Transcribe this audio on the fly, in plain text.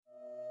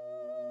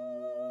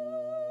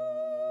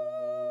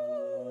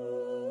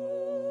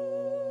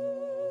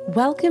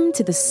Welcome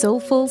to the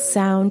Soulful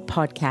Sound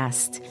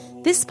Podcast.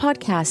 This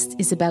podcast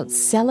is about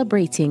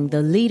celebrating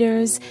the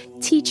leaders,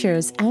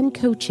 teachers, and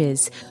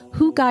coaches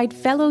who guide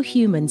fellow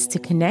humans to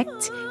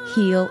connect,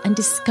 heal, and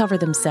discover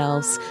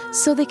themselves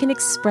so they can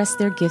express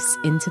their gifts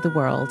into the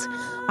world.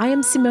 I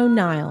am Simone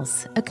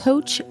Niles, a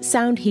coach,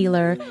 sound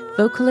healer,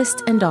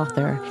 vocalist, and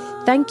author.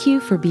 Thank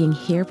you for being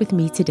here with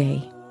me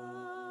today.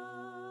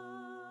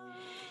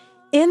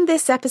 In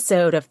this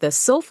episode of the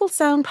Soulful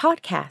Sound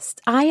Podcast,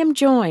 I am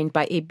joined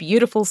by a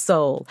beautiful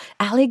soul,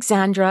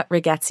 Alexandra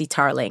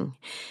Ragazzi-Tarling.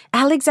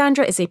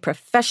 Alexandra is a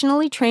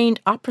professionally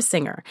trained opera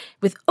singer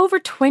with over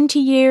 20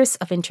 years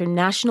of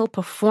international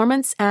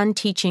performance and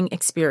teaching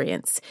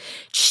experience.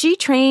 She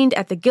trained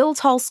at the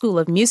Guildhall School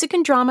of Music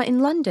and Drama in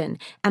London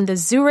and the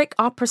Zurich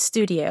Opera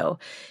Studio,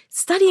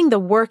 studying the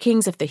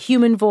workings of the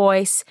human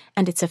voice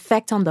and its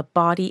effect on the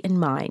body and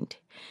mind.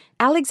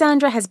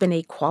 Alexandra has been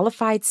a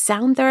qualified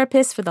sound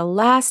therapist for the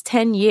last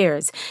 10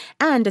 years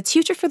and a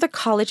tutor for the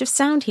College of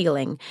Sound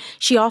Healing.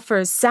 She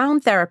offers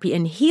sound therapy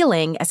and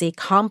healing as a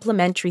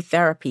complementary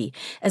therapy,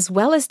 as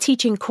well as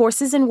teaching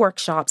courses and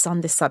workshops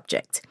on the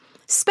subject,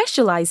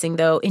 specializing,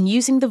 though, in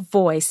using the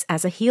voice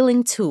as a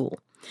healing tool.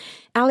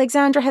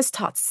 Alexandra has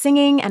taught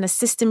singing and a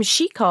system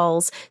she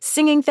calls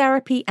singing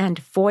therapy and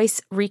voice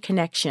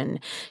reconnection.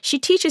 She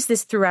teaches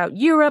this throughout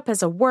Europe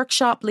as a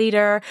workshop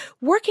leader,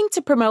 working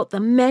to promote the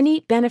many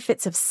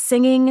benefits of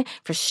singing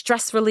for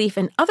stress relief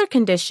and other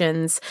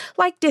conditions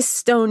like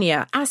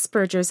dystonia,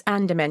 Asperger's,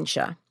 and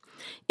dementia.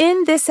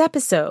 In this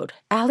episode,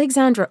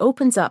 Alexandra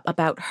opens up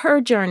about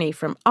her journey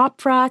from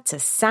opera to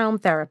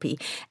sound therapy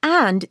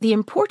and the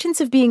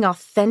importance of being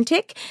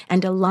authentic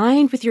and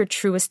aligned with your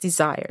truest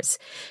desires.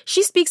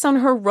 She speaks on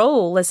her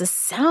role as a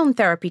sound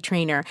therapy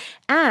trainer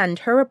and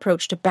her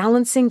approach to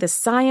balancing the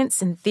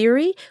science and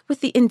theory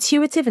with the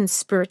intuitive and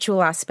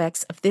spiritual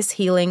aspects of this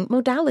healing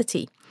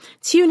modality.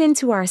 Tune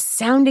into our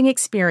sounding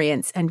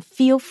experience and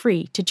feel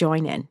free to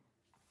join in.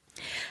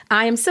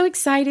 I am so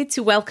excited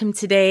to welcome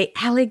today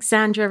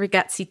Alexandra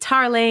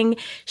Ragazzi-Tarling.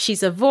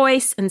 She's a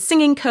voice and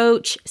singing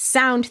coach,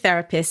 sound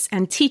therapist,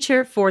 and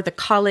teacher for the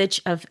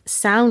College of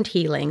Sound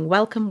Healing.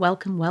 Welcome,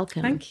 welcome,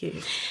 welcome. Thank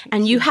you.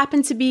 And you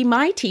happen to be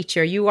my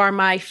teacher. You are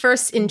my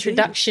first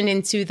introduction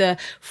into the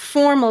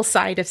formal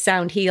side of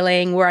sound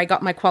healing, where I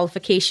got my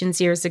qualifications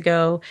years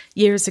ago.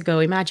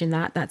 Imagine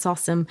that. That's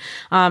awesome.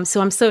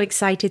 So I'm so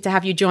excited to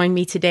have you join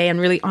me today and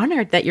really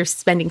honored that you're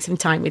spending some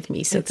time with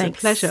me. So thanks.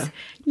 It's a pleasure.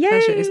 Yay.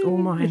 Pleasure is all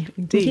mine,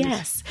 indeed.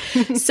 Yes.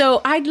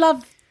 So I'd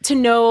love to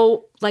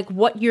know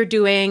what you're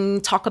doing,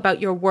 talk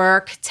about your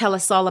work, tell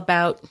us all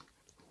about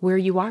where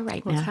you are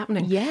right now. What's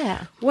happening?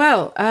 Yeah.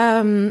 Well,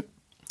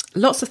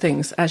 lots of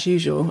things, as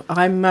usual.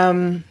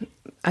 I'm,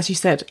 as you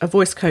said, a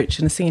voice coach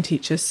and a singing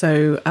teacher.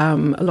 So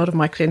a lot of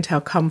my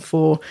clientele come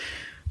for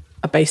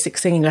a basic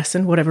singing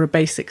lesson, whatever a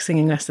basic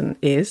singing lesson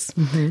is.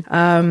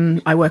 Mm-hmm.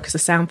 I work as a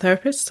sound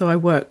therapist. So I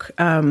work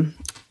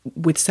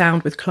with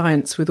sound with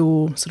clients with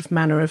all sort of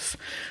manner of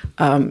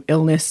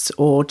illness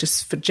or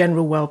just for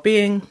general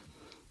well-being.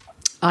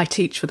 I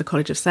teach for the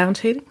College of Sound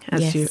Healing,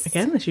 as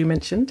you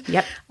mentioned.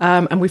 Yep.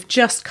 And we've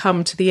just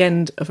come to the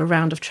end of a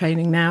round of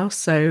training now.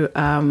 So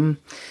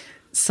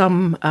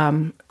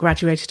some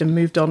graduated and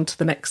moved on to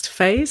the next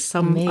phase.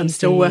 Some Amazing. I'm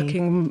still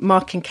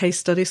marking case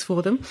studies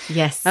for them.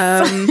 Yes.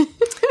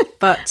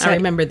 But I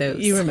remember those.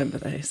 You remember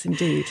those,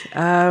 indeed.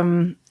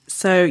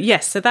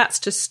 So that's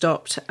just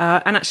stopped.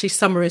 And actually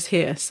summer is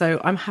here. So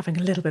I'm having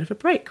a little bit of a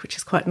break, which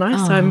is quite nice.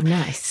 Oh, I'm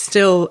nice.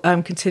 still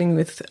continuing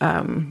with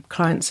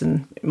clients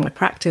and my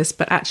practice,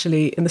 but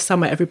actually in the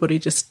summer, everybody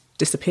just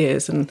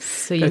disappears and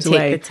so goes you take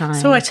away. the time.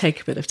 So I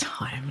take a bit of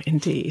time,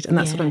 indeed. And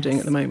that's what I'm doing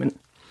at the moment.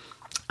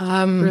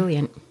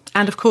 Brilliant.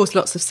 And of course,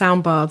 lots of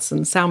sound baths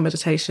and sound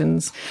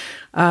meditations.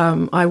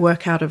 I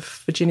work out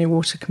of Virginia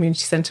Water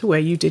Community Centre, where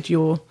you did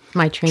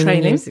my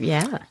training.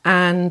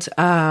 And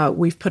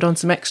we've put on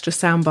some extra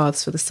sound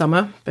baths for the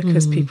summer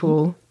because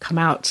people come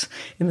out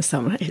in the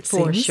summer, it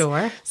seems. For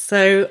sure.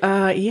 So,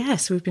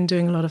 so we've been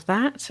doing a lot of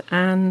that.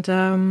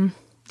 And,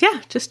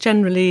 just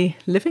generally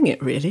living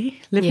it,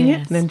 really. Living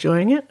it and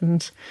enjoying it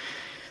and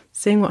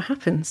seeing what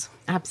happens.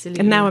 Absolutely.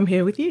 And now I'm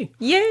here with you.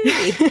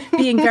 Yay!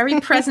 Being very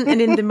present and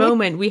in the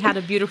moment. We had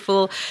a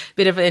beautiful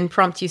bit of an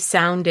impromptu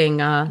sounding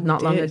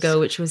not long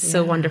ago, which was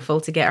so wonderful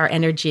to get our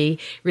energy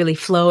really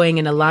flowing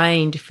and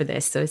aligned for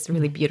this. So it's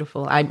really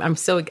beautiful. I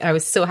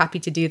was so happy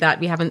to do that.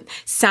 We haven't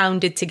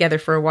sounded together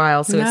for a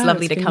while, so it's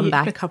lovely to come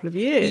back. A couple of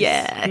years.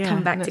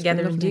 Come back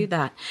together and do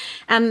that.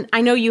 And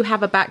I know you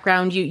have a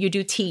background. You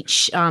do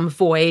teach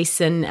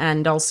voice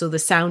and also the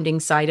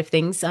sounding side of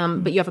things,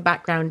 but you have a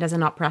background as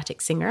an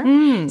operatic singer.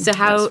 So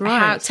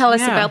tell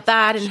us about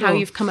that and how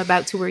you've come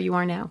about to where you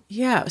are now.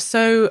 Yeah.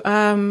 So,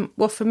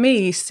 for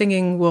me,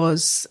 singing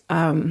was,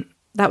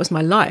 that was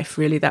my life,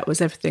 really. That was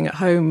everything at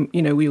home.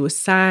 You know, we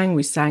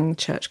sang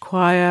church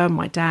choir.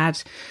 My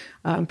dad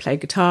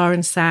played guitar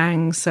and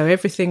sang. So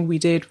everything we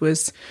did it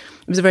was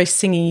a very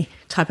singy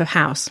type of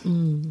house.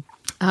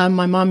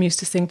 My mum used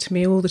to sing to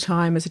me all the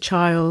time as a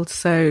child.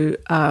 So,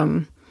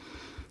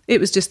 it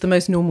was just the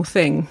most normal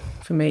thing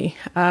for for me.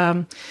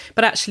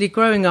 But actually,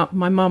 growing up,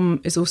 my mum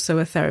is also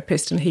a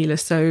therapist and healer,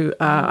 so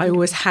I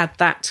always had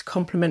that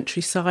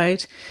complementary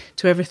side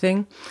to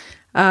everything.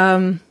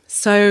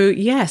 So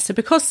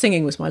because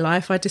singing was my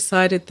life, I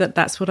decided that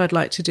that's what I'd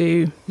like to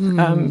do,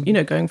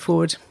 going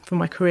forward for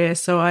my career.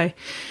 So I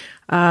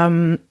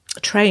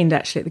trained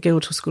actually at the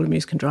Guildhall School of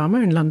Music and Drama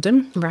in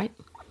London. Right.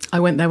 I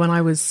went there when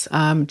I was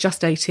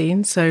just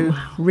 18, so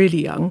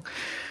really young,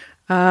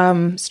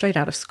 straight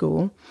out of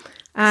school.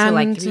 And, so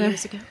like 3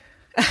 years ago?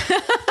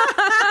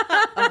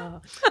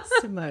 Oh,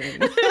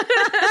 Simone.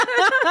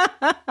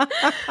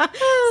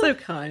 So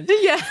kind.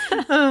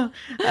 Yeah.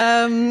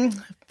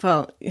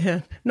 Well,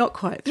 yeah, not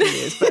quite 3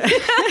 years, but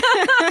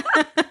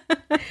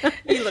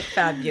you look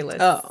fabulous.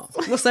 Oh,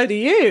 well, so do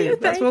you.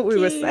 That's what we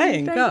were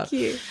saying. Thank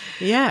you.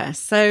 Yeah.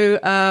 So,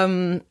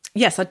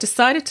 yes, I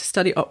decided to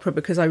study opera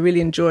because I really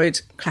enjoyed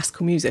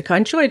classical music. I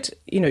enjoyed,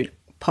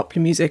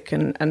 popular music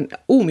and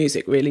all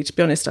music, really. To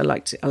be honest, I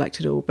liked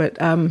it all. But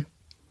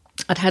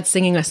I'd had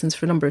singing lessons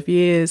for a number of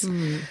years.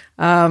 And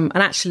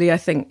actually, I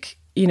think,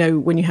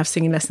 when you have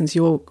singing lessons,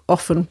 you're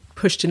often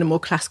pushed in a more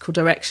classical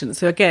direction.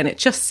 So again, it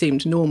just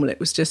seemed normal. It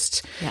was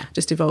just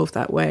evolved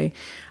that way.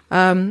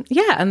 And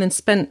then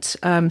spent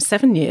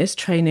 7 years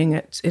training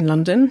in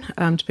London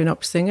to be an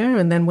opera singer,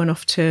 and then went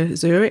off to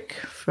Zurich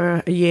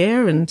for a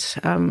year and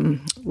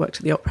worked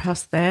at the Opera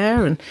House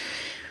there, and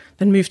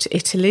then moved to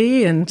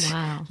Italy and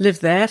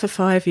lived there for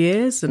 5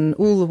 years, and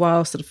all the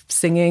while sort of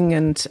singing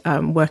and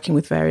working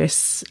with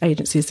various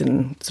agencies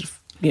and sort of,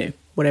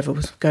 whatever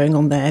was going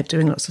on there,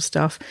 doing lots of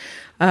stuff.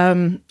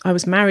 I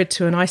was married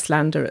to an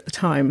Icelander at the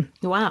time.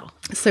 Wow.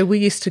 So we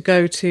used to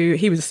go to,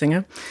 he was a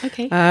singer.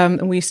 Okay.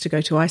 And we used to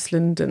go to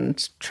Iceland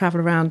and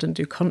travel around and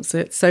do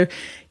concerts. So,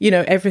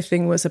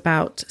 everything was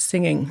about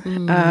singing.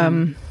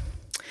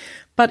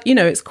 But,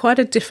 it's quite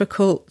a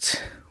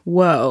difficult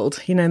world,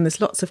 and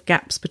there's lots of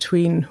gaps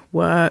between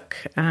work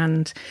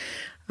and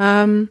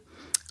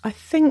I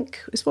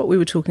think it's what we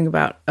were talking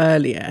about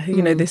earlier,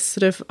 this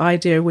sort of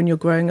idea when you're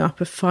growing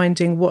up of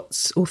finding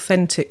what's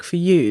authentic for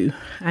you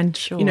and,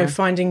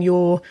 finding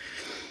your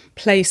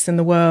place in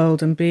the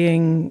world and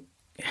being,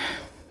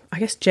 I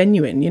guess,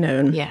 genuine,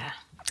 and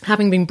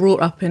having been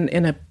brought up in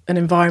an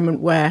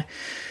environment where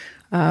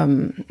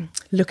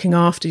looking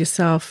after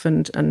yourself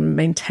and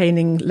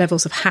maintaining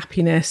levels of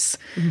happiness,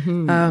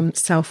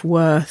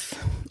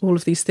 self-worth, all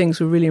of these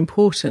things were really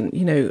important.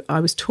 I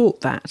was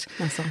taught that.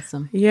 That's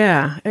awesome.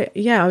 Yeah,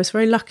 I was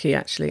very lucky,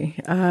 actually.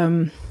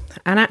 And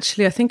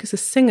actually, I think as a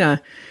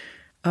singer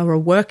or a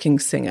working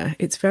singer,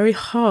 it's very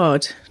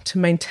hard to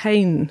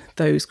maintain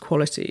those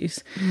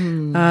qualities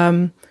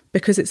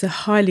because it's a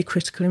highly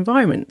critical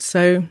environment.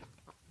 So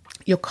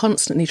you're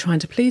constantly trying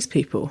to please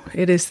people.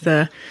 It is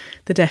the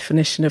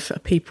definition of a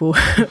people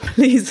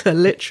pleaser,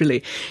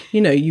 literally.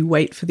 You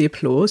wait for the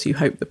applause, you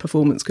hope the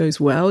performance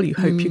goes well, you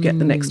hope you get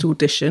the next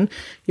audition.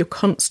 You're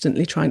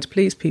constantly trying to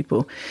please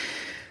people.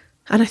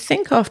 And I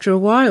think after a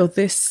while,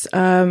 this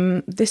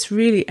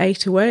really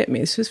ate away at me.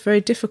 This was very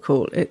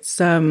difficult. It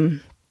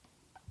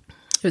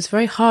was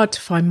very hard to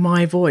find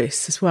my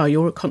voice as well.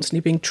 You're constantly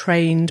being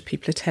trained.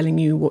 People are telling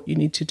you what you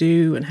need to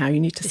do and how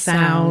you need to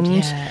sound.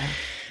 Yeah.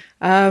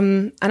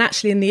 And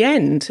actually, in the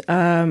end,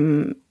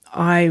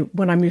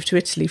 when I moved to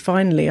Italy,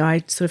 finally,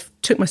 I sort of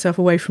took myself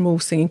away from all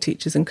singing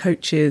teachers and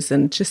coaches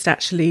and just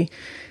actually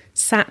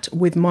sat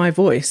with my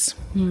voice.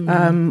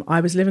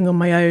 I was living on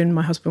my own.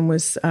 My husband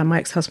was, my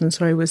ex-husband,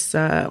 was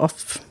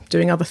off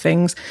doing other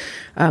things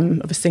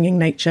of a singing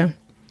nature.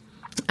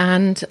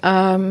 And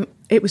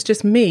it was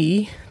just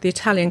me, the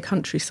Italian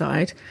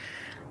countryside,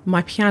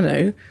 my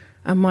piano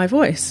and my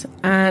voice.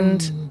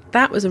 And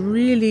that was a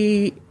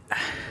really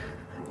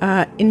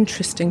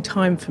interesting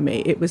time for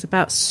me. It was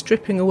about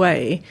stripping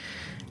away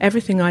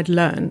everything I'd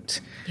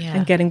learnt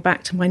and getting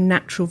back to my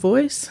natural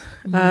voice,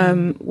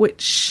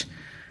 which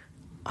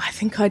I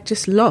think I'd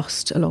just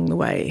lost along the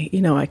way.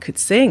 I could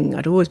sing.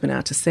 I'd always been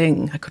able to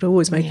sing. I could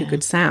always make a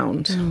good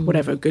sound,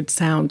 whatever a good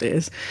sound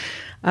is.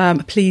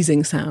 A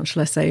pleasing sound,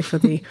 shall I say, for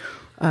the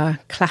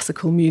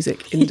classical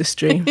music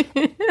industry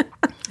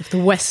of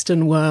the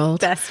Western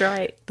world. That's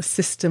right. The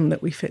system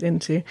that we fit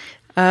into.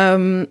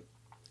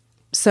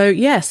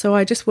 So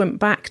I just went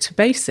back to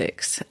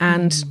basics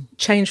and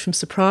changed from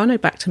soprano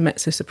back to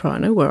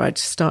mezzo-soprano, where I'd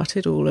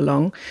started all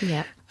along,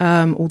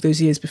 all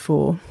those years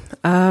before,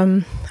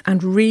 and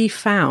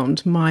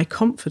refound my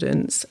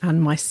confidence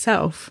and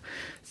myself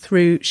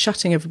through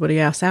shutting everybody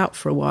else out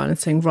for a while and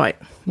saying, right,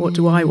 what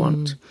do I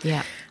want?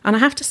 Yeah. And I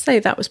have to say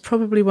that was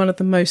probably one of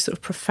the most sort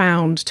of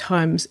profound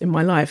times in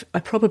my life. I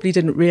probably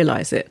didn't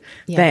realise it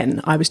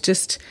then. I was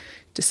just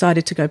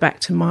decided to go back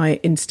to my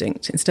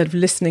instinct instead of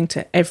listening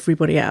to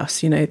everybody else,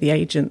 the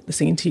agent, the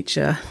singing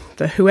teacher,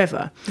 the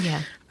whoever.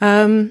 Yeah.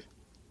 And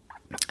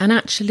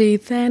actually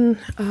then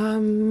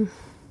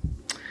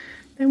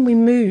we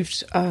moved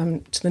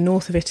to the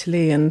north of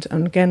Italy and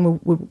again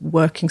we're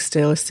working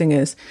still as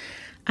singers.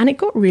 And it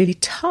got really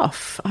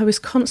tough. I was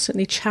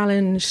constantly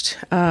challenged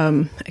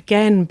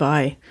again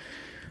by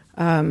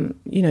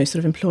sort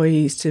of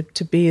employees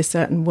to be a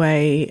certain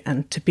way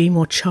and to be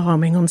more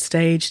charming on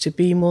stage, to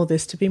be more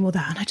this, to be more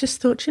that. And I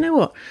just thought, you know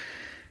what,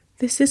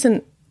 this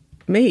isn't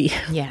me.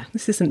 Yeah.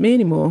 This isn't me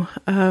anymore.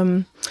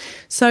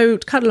 So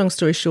to cut a long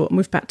story short, I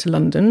moved back to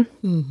London.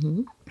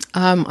 Mm-hmm.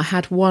 I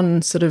had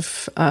one sort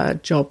of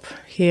job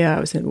here. I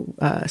was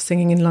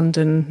singing in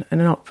London in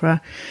an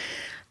opera.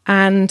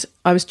 And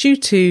I was due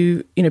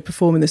to,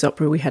 perform in this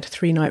opera. We had a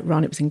 3-night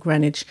run. It was in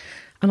Greenwich.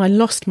 And I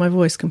lost my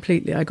voice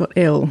completely. I got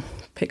ill,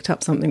 picked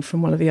up something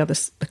from one of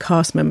the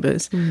cast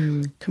members,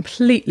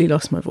 completely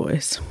lost my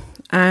voice.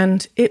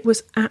 And it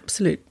was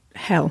absolute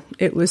hell.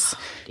 It was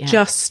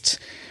just,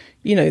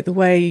 the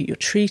way you're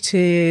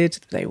treated.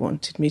 They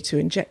wanted me to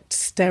inject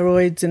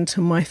steroids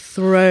into my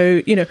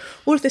throat,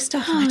 all of this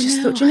stuff. And I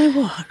just thought, you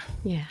know what?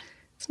 Yeah.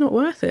 It's not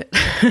worth it.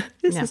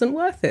 This isn't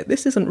worth it.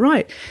 This isn't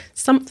right.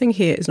 Something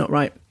here is not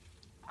right.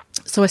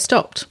 So I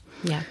stopped.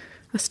 Yeah.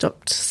 I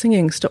stopped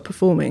singing, stopped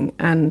performing.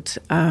 And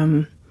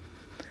I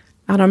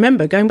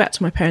remember going back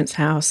to my parents'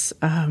 house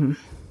and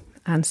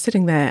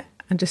sitting there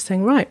and just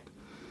saying, right,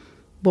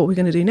 what are we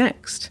going to do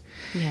next?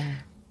 Yeah.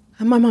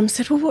 And my mum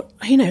said, well, what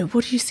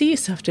do you see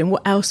yourself doing?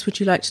 What else would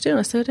you like to do? And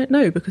I said, I don't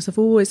know, because I've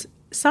always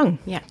sung.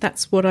 Yeah.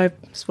 That's what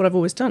I've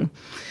always done.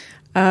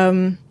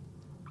 And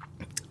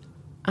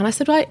I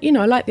said, I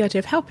like the idea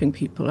of helping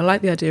people. I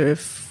like the idea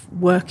of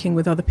working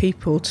with other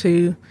people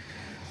to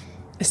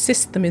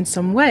assist them in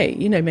some way,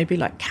 maybe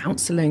like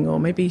counselling or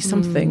maybe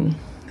something.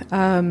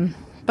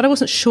 But I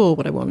wasn't sure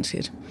what I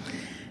wanted.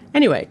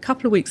 Anyway, a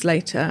couple of weeks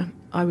later,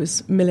 I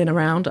was milling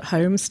around at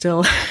home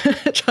still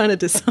trying to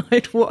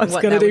decide what I was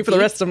going to do for the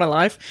rest of my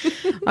life.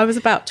 I was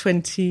about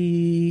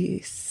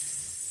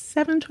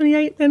 27,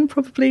 28 then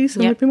probably.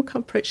 So I'd been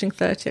approaching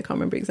 30, I can't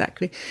remember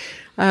exactly.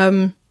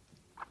 And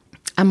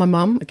my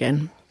mum,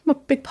 again, a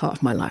big part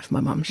of my life,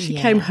 my mum. She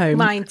came home.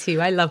 Mine too.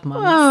 I love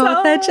mums.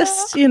 Oh, they're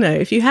just,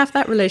 if you have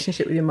that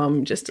relationship with your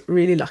mum, just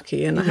really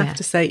lucky. And I have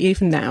to say,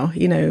 even now,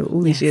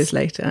 all these years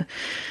later.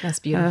 That's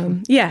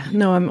beautiful.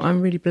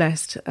 I'm really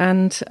blessed.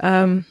 And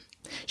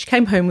she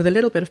came home with a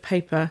little bit of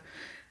paper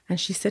and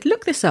she said,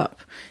 look this up.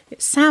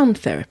 It's sound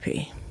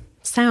therapy,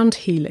 sound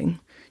healing.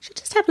 She said,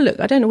 just have a look.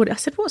 I don't know what I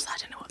said, what's that? I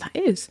don't know what that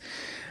is.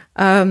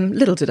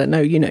 Little did I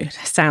know,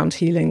 sound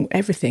healing,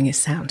 everything is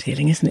sound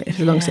healing, isn't it? As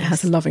long as it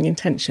has a loving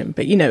intention.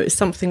 But, it's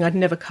something I'd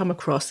never come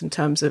across in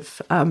terms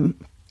of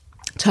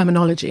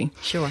terminology.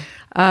 Sure.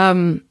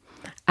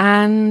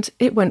 And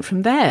it went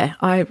from there.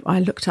 I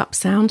looked up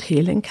sound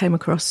healing, came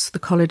across the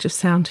College of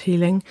Sound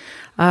Healing.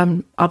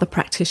 Other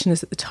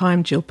practitioners at the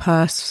time, Jill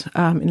Peirce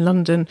in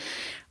London,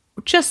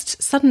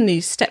 just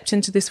suddenly stepped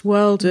into this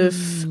world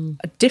of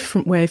a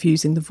different way of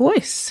using the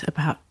voice,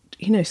 about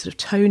sort of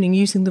toning,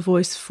 using the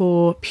voice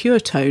for pure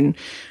tone,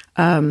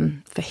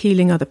 for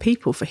healing other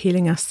people, for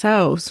healing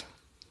ourselves.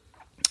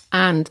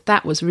 And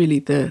that was really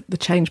the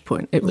change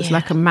point. It was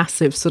like a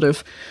massive sort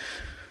of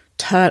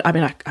turn. I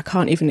mean, I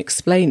can't even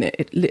explain it.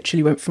 It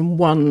literally went from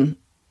one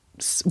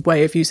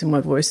way of using my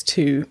voice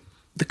to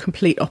the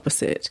complete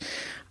opposite,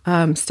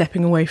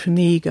 stepping away from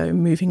the ego,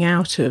 moving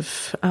out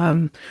of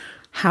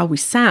how we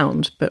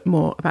sound, but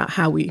more about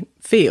how we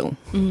feel,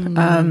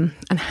 and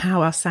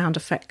how our sound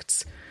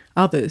affects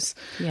others.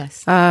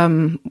 Yes.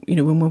 When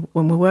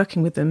we're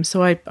working with them.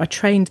 So I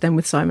trained them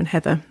with Simon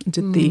Heather and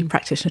did the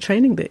practitioner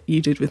training that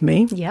you did with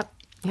me. Yep.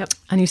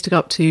 And used to go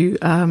up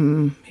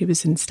to, he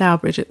was in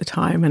Stourbridge at the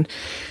time, and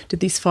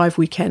did these 5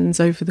 weekends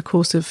over the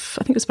course of,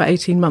 I think it was about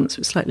 18 months, it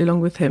was slightly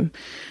long with him.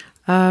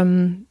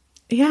 And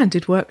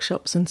did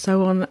workshops and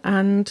so on,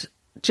 and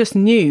just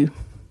knew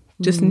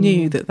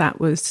that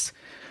was,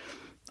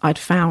 I'd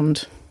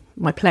found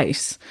my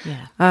place.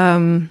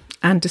 Yeah.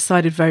 And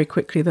decided very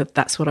quickly that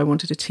that's what I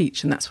wanted to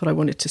teach, and that's what I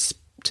wanted to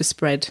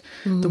spread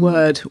the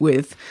word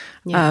with.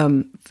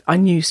 I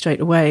knew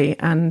straight away,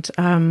 and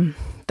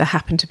there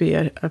happened to be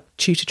a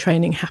tutor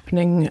training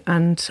happening,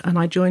 and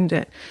I joined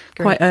it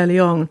quite early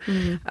on,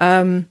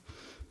 and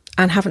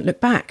haven't looked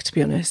back, to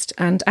be honest.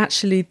 And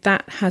actually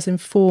that has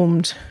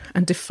informed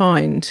and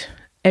defined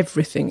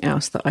everything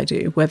else that I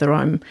do, whether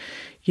I'm,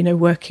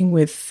 working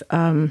with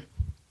a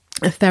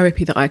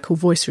therapy that I call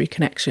voice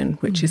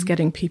reconnection, which is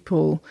getting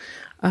people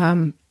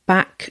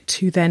back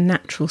to their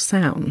natural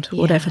sound,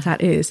 whatever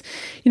that is.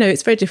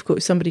 It's very difficult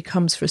if somebody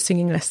comes for a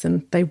singing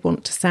lesson, they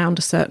want to sound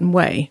a certain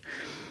way.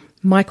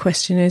 My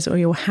question is,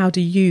 how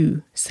do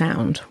you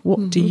sound?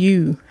 What do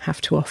you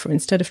have to offer,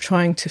 instead of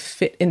trying to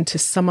fit into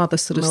some other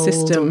sort of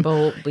system?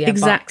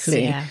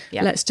 Exactly. Box,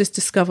 Let's just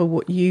discover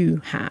what you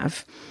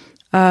have.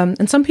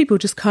 And some people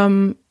just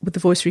come with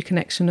the voice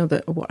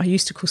reconnection, or what I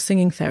used to call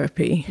singing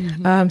therapy.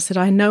 Said,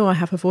 I know I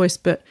have a voice,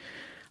 but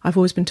I've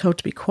always been told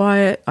to be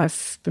quiet.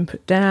 I've been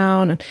put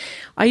down. And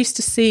I used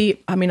to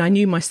see, I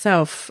knew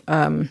myself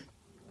from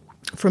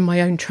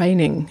my own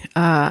training,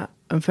 and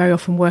very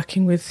often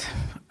working with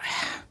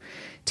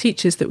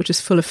teachers that were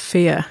just full of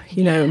fear,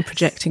 and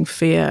projecting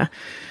fear.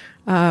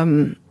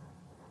 And,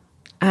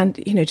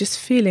 just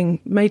feeling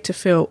made to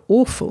feel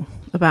awful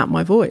about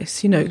my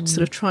voice, sort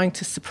of trying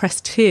to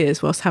suppress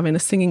tears whilst having a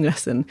singing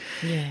lesson.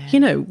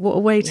 What a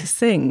way to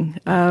sing.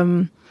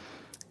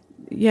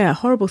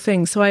 horrible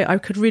things. So I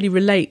could really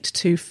relate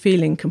to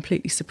feeling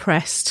completely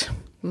suppressed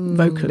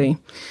vocally.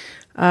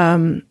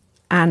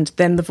 And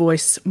then the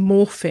voice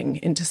morphing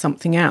into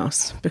something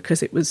else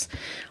because I was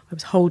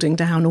holding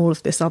down all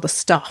of this other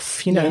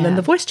stuff, and then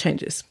the voice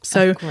changes.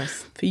 So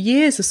for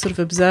years of sort of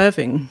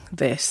observing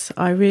this,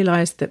 I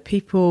realised that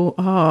people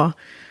are,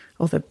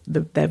 or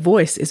their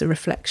voice is a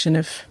reflection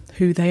of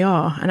who they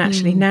are. And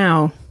actually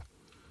now,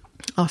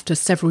 after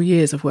several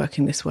years of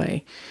working this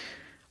way,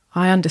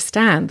 I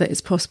understand that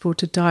it's possible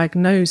to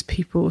diagnose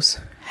people's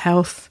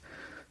health,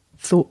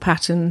 thought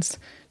patterns,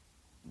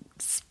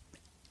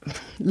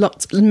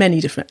 many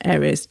different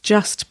areas,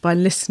 just by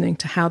listening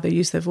to how they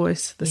use their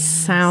voice, the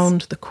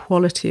sound, the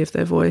quality of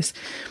their voice.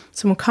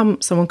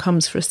 Someone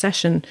comes for a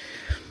session,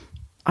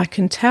 I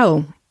can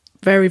tell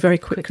very, very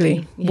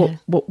quickly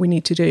what we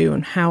need to do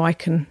and how I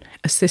can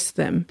assist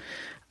them.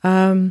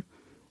 And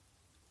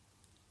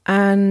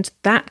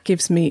that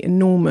gives me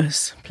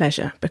enormous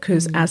pleasure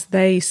because as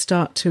they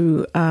start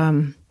to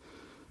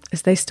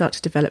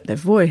develop their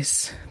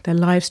voice, their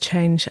lives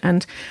change.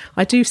 And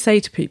I do say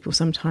to people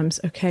sometimes,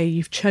 okay,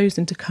 you've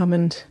chosen to come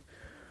and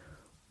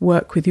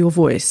work with your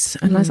voice.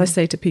 And as I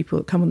say to people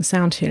that come on the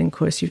sound healing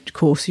course,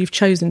 you've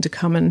chosen to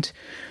come and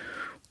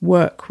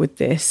work with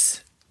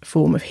this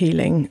form of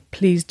healing.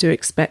 Please do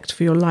expect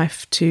for your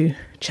life to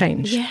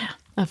change. Yeah,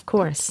 of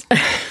course.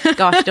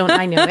 Gosh, don't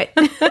I know it?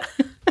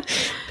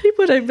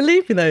 People don't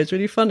believe me, though. It's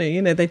really funny.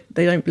 They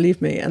don't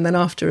believe me. And then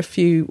after a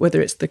few, whether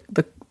it's the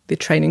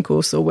training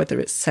course or whether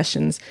it's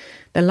sessions,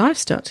 their lives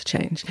start to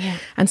change. Yeah.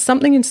 And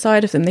something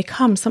inside of them,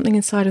 something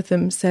inside of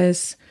them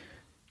says,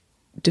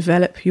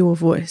 develop your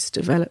voice.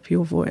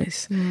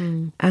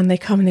 And they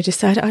come and they just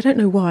say, I don't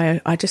know why,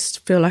 I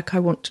just feel like I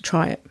want to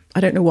try it. I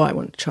don't know why I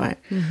want to try it.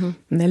 And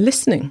they're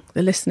listening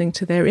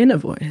to their inner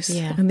voice.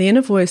 Yeah. And the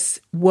inner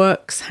voice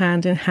works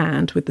hand in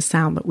hand with the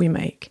sound that we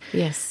make.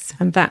 Yes.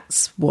 And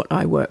that's what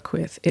I work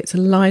with. It's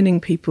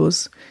aligning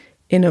people's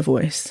inner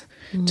voice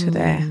to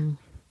their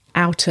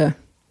outer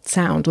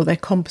sound or their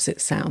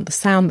composite sound, the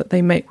sound that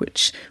they make,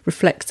 which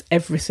reflects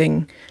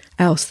everything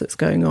else that's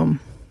going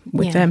on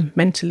with them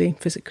mentally,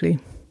 physically,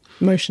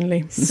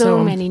 emotionally.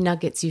 So many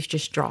nuggets you've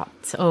just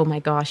dropped. Oh my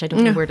gosh, I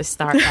don't know where to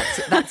start.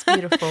 That's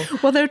beautiful.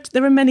 Well,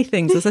 there are many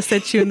things, as I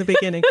said to you in the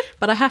beginning,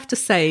 but I have to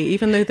say,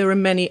 even though there are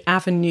many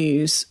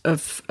avenues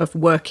of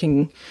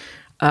working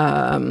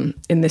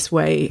in this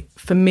way,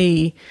 for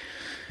me,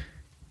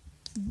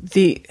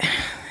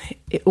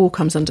 it all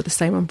comes under the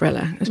same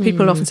umbrella. As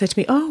people often say to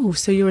me, oh,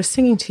 so you're a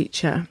singing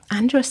teacher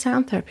and you're a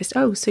sound therapist.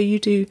 Oh, so you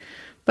do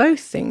both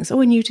things. Oh,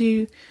 and you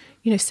do,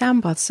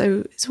 sound baths.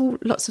 So it's all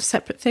lots of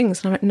separate things.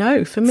 And I'm like,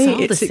 no, for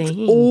me, it's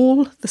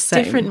all the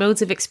same. Different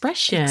modes of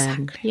expression.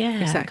 Exactly. Yeah,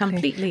 exactly.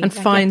 Completely. And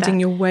finding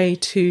your way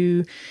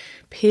to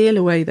peel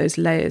away those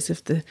layers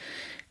of the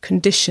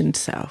conditioned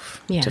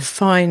self, to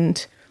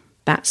find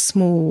that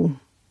small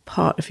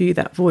part of you,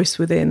 that voice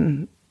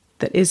within,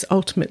 that is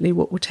ultimately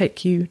what will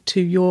take you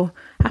to your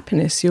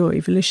happiness, your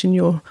evolution,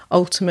 your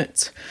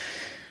ultimate,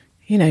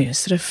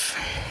 sort of,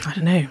 I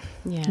don't know,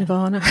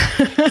 nirvana.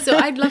 So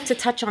I'd love to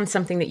touch on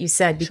something that you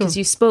said, because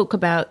you spoke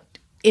about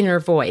inner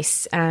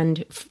voice,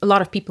 and a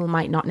lot of people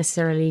might not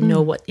necessarily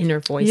know what inner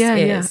voice is.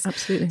 Yeah,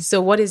 absolutely.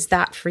 So what is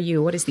that for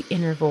you? What is the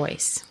inner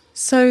voice?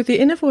 So the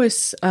inner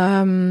voice,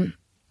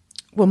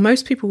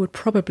 most people would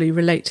probably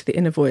relate to the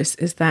inner voice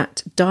is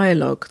that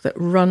dialogue that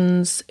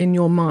runs in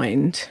your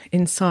mind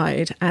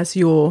inside as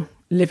you're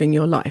living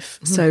your life.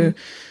 So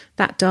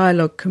that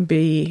dialogue can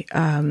be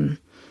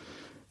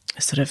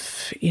sort of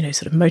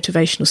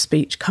motivational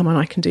speech. Come on,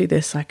 I can do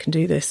this.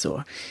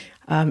 Or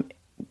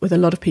with a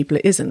lot of people,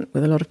 it isn't.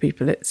 With a lot of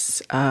people,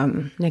 it's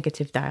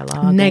negative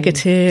dialogue.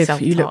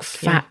 Negative. You look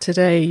fat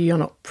today. You're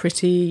not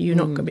pretty. You're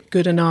not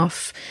good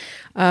enough.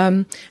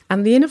 And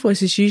the inner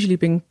voice has usually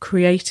been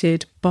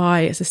created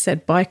by, as I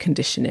said, by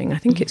conditioning. I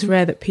think it's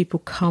rare that people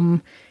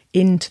come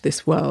into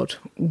this world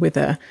with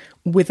an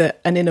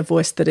inner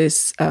voice that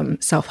is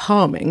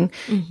self-harming.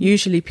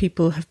 Usually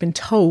people have been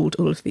told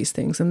all of these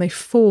things and they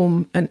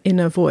form an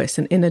inner voice,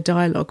 an inner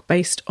dialogue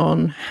based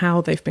on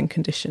how they've been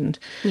conditioned.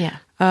 Yeah.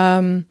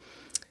 It's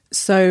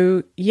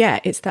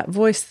that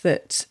voice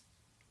that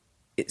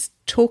it's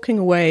talking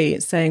away,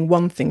 it's saying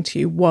one thing to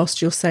you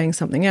whilst you're saying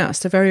something else.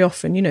 So very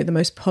often, the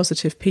most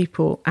positive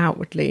people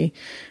outwardly,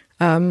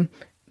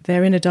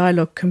 their inner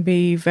dialogue can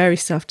be very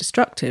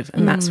self-destructive,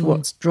 and that's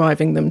what's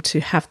driving them to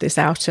have this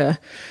outer,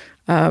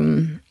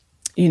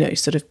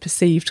 sort of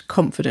perceived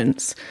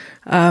confidence.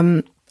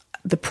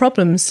 The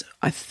problems,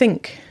 I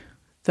think,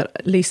 that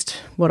at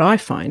least what I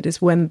find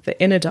is when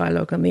the inner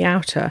dialogue and the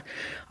outer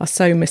are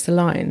so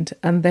misaligned,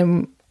 and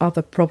then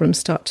other problems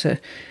start to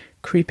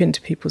creep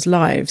into people's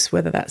lives,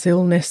 whether that's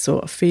illness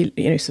or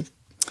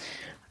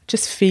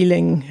just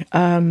feeling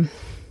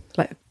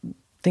like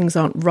things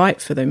aren't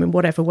right for them in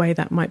whatever way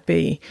that might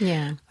be.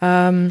 Yeah.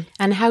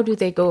 And how do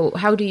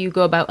you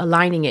go about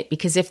aligning it?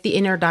 Because if the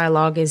inner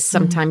dialogue is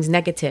sometimes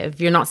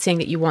negative, you're not saying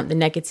that you want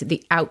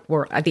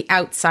the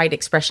outside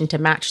expression to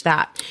match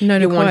that. No,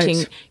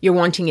 you're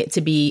wanting it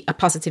to be a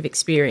positive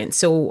experience.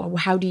 So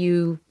how do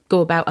you go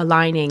about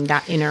aligning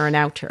that inner and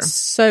outer?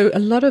 So a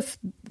lot of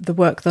the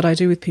work that I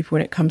do with people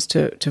when it comes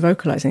to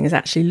vocalizing is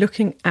actually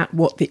looking at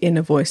what the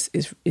inner voice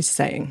is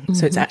saying.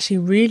 So it's actually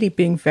really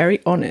being very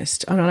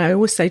honest. And I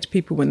always say to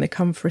people when they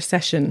come for a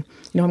session,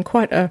 I'm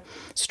quite a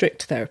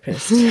strict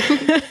therapist.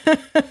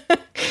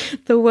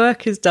 The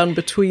work is done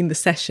between the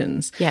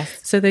sessions. Yes.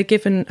 So they're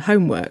given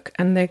homework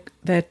and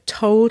they're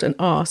told and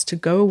asked to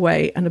go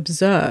away and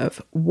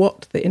observe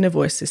what the inner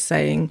voice is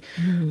saying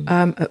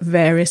at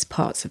various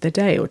parts of the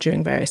day or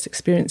during various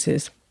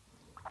experiences.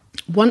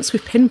 Once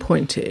we've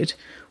pinpointed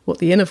what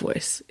the inner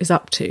voice is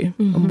up to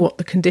and what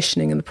the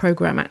conditioning and the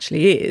program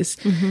actually is,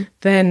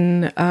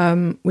 then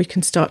we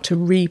can start to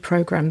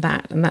reprogram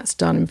that. And that's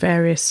done in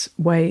various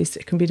ways.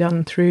 It can be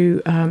done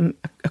through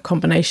a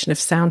combination of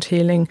sound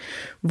healing,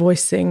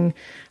 voicing,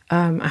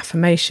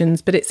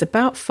 affirmations. But it's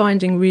about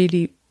finding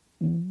really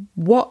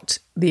what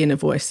the inner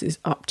voice is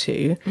up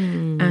to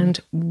and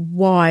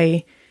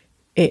why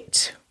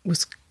it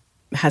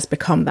has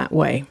become that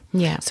way.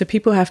 Yeah. So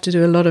people have to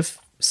do a lot of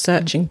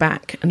searching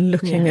back and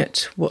looking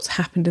at what's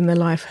happened in their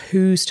life,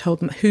 who's told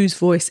them, whose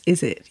voice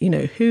is it,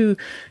 who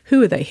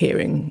are they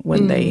hearing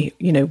when they,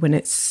 when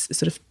it's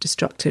sort of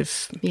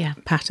destructive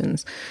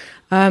patterns.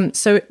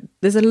 So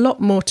there's a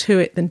lot more to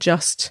it than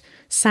just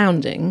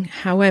sounding.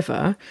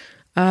 However,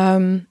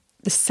 the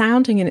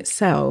sounding in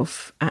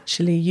itself,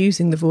 actually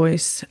using the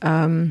voice,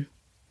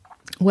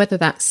 whether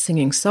that's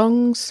singing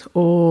songs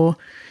or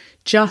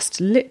just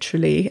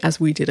literally, as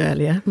we did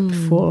earlier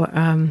before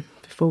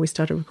we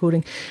started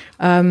recording,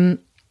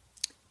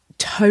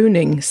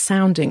 toning,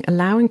 sounding,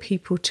 allowing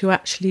people to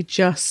actually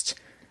just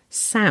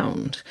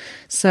sound.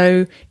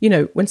 So,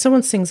 when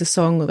someone sings a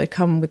song or they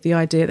come with the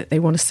idea that they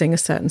want to sing a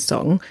certain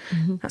song,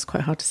 that's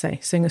quite hard to say,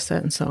 sing a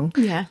certain song.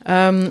 Yeah.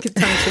 Good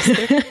tongue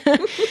twister.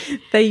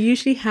 They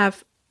usually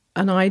have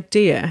an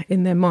idea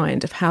in their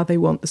mind of how they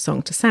want the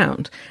song to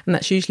sound. And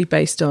that's usually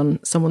based on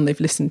someone they've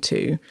listened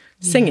to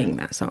singing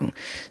that song.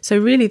 So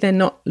really, they're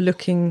not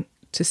looking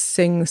to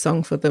sing the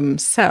song for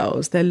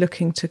themselves. They're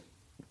looking to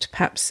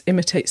perhaps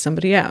imitate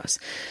somebody else.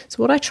 So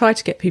what I try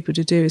to get people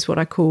to do is what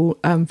I call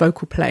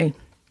vocal play.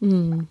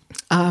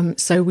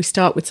 So we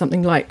start with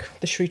something like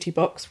the Shruti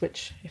box,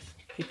 which, if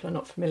people are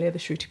not familiar, the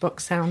Shruti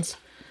box sounds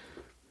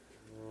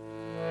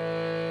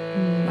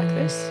like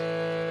this.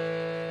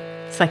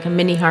 It's like a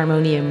mini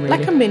harmonium, really.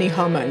 Like a mini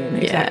harmonium,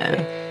 exactly.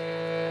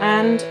 Yeah.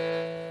 And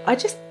I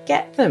just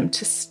get them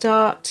to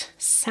start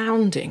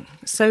sounding.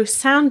 So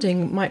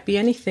sounding might be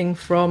anything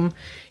from,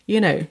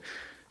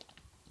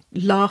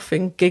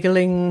 laughing,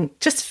 giggling,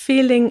 just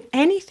feeling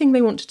anything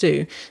they want to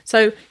do.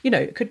 So,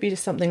 it could be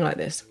just something like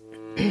this.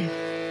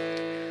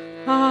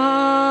 Ah,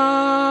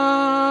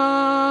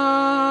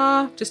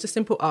 just a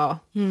simple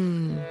ah.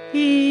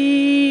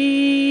 E.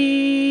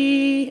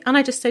 And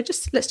I just say,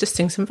 let's just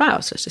sing some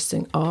vowels. Let's just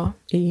sing ah,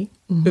 e,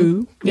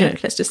 oo.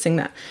 Let's just sing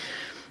that.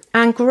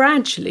 And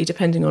gradually,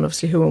 depending on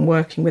obviously who I'm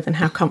working with and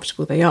how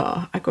comfortable they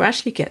are, I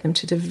gradually get them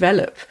to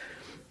develop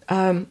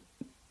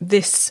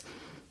these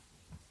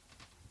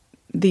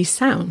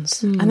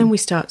sounds. And then we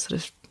start sort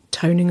of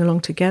toning along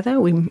together.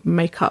 We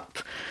make up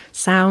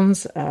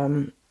sounds,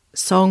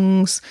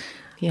 songs.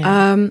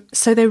 Yeah.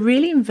 So they're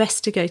really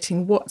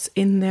investigating what's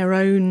in their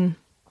own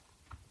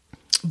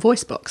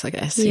voice box, I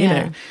guess.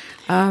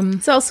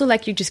 It's also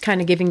like you're just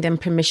kind of giving them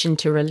permission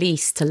to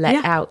release, to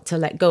let out, to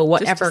let go,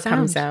 whatever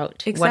comes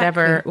out.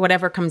 Exactly.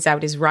 Whatever comes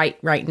out is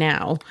right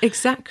now.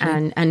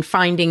 Exactly. And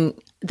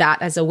finding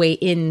that as a way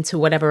into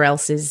whatever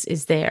else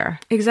is there.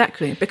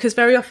 Exactly. Because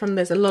very often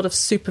there's a lot of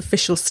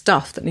superficial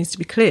stuff that needs to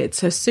be cleared.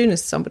 So as soon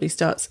as somebody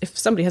starts, if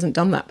somebody hasn't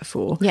done that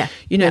before,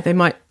 they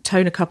might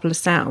tone a couple of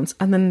sounds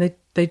and then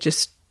they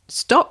just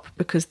stop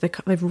because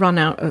they've run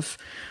out of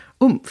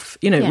oomph.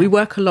 We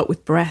work a lot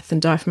with breath and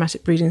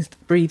diaphragmatic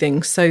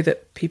breathing so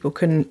that people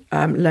can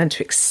learn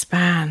to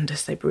expand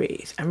as they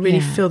breathe and really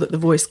feel that the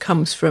voice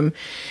comes from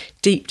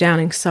deep down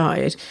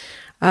inside.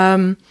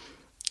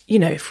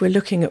 If we're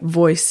looking at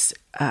voice,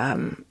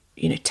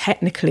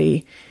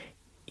 technically,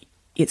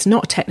 it's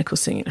not a technical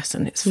singing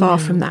lesson. It's far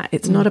from that.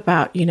 It's not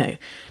about,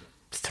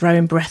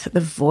 throwing breath at the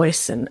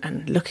voice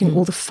and looking at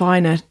all the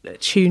finer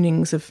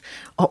tunings of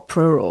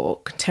opera or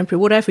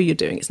contemporary, whatever you're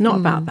doing. It's not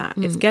about that.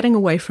 It's getting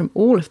away from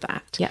all of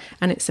that. Yeah.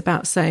 And it's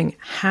about saying,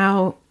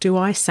 how do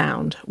I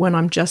sound when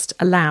I'm just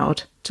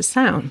allowed to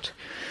sound?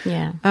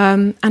 Yeah.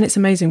 And it's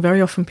amazing.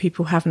 Very often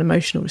people have an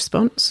emotional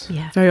response.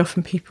 Yeah. Very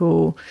often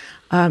people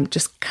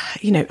just,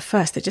 at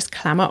first they just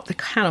clam up. They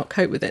cannot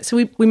cope with it.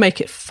 So we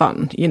make it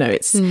fun.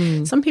 It's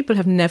some people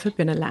have never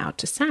been allowed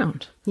to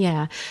sound.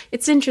 Yeah.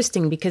 It's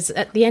interesting because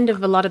at the end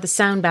of a lot of the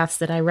sound baths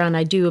that I run,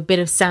 I do a bit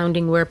of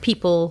sounding where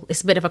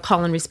it's a bit of a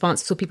call and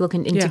response so people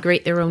can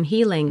integrate their own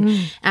healing.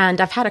 And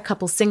I've had a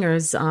couple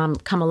singers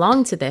come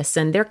along to this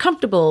and they're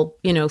comfortable,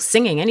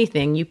 singing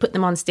anything. You put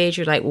them on stage,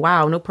 you're like,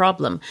 wow, no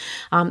problem.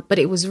 But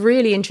it was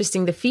really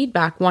interesting, the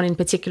feedback, one in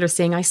particular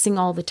saying, I sing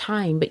all the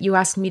time, but you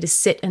asked me to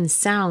sit and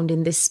sound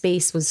in this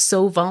space was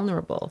so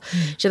vulnerable.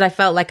 That I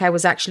felt like I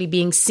was actually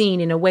being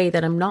seen in a way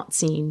that I'm not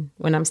seen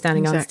when I'm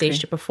standing on stage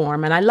to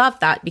perform. And I love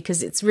that,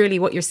 because it's really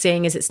what you're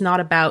saying is it's not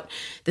about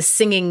the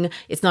singing,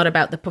 it's not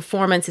about the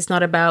performance, it's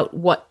not about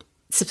what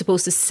it's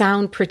supposed to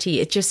sound pretty.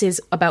 It just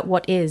is about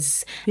what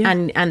is,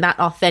 and that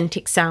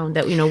authentic sound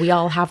that, we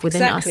all have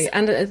within us.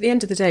 And at the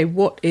end of the day,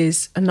 what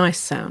is a nice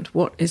sound?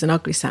 What is an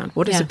ugly sound?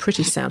 What is a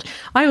pretty sound?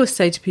 I always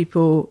say to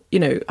people,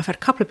 I've had a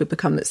couple of people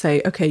come that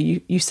say, okay,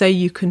 you say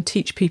you can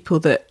teach people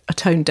that are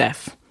tone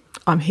deaf.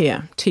 I'm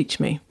here, teach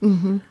me.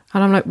 Mm-hmm.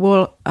 And I'm like,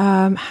 well,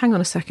 hang on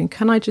a second.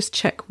 Can I just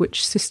check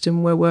which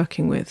system we're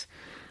working with?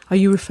 Are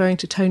you referring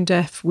to tone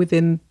deaf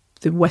within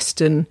the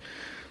Western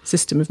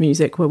system of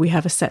music, where we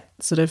have a set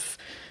sort of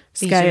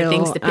scale,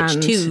 things to pitch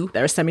and to.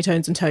 there are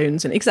semitones and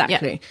tones,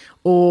 and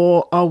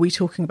or are we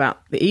talking about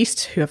the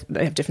East,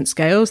 they have different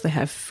scales, they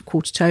have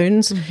quarter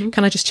tones? Mm-hmm.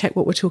 Can I just check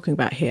what we're talking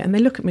about here? And they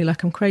look at me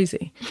like I'm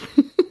crazy.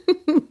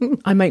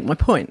 I make my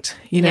point,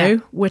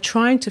 we're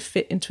trying to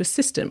fit into a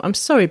system. I'm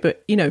sorry,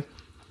 but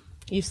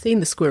you've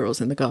seen the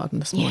squirrels in the garden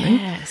this morning.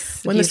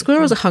 Yes. When the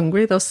squirrels are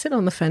hungry, they'll sit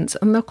on the fence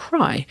and they'll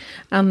cry,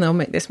 and they'll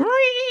make this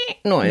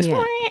noise.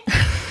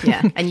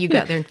 Yeah, and you go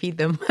out there and feed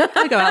them.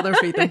 I go out there and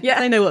feed them.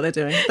 They know what they're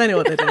doing.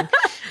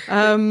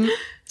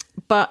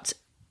 But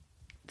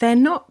they're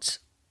not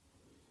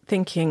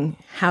thinking,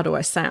 how do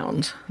I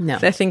sound? No.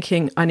 They're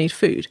thinking, I need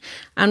food.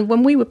 And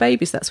when we were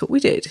babies, that's what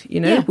we did.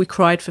 We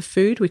cried for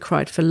food, we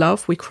cried for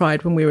love, we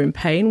cried when we were in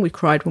pain, we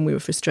cried when we were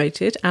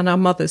frustrated. And our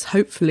mothers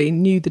hopefully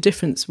knew the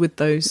difference with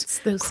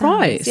those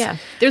cries. Sounds,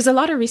 There's a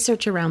lot of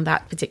research around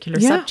that particular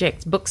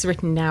subject. Books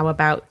written now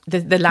about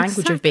the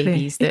language of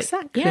babies. They're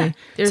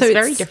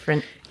very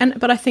different.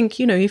 But I think,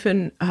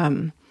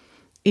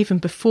 even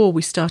before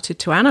we started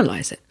to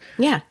analyse it.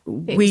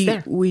 We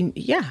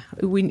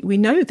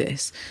know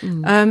this.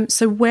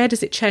 So where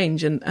does it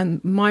change?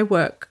 And my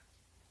work,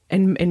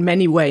 in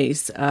many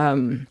ways,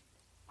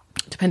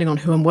 depending on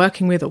who I'm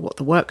working with or what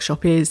the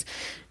workshop is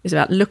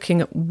about looking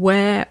at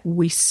where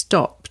we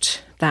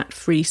stopped that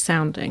free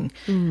sounding.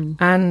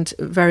 And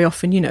very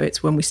often,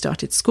 it's when we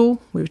started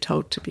school, we were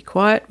told to be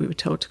quiet, we were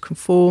told to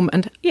conform.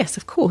 And yes,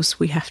 of course,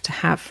 we have to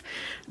have,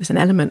 there's an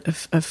element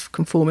of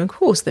conforming. Of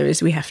course there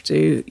is, we have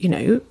to,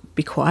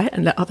 be quiet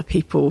and let other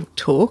people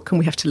talk, and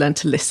we have to learn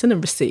to listen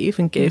and receive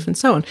and give and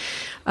so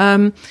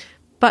on.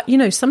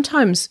 But,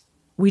 sometimes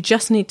we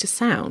just need to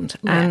sound,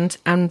 and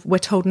we're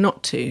told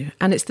not to.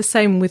 And it's the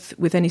same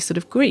with any sort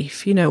of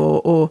grief,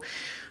 or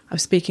I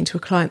was speaking to a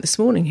client this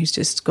morning who's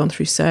just gone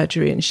through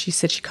surgery, and she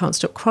said she can't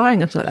stop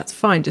crying. I was like, that's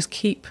fine. Just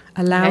keep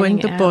allowing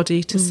the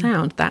body to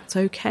sound. That's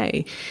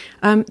okay.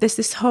 There's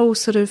this whole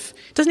sort of,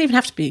 it doesn't even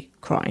have to be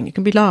crying. You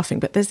can be laughing,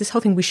 but there's this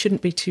whole thing. We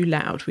shouldn't be too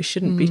loud. We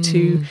shouldn't be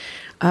too,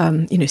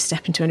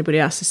 step into anybody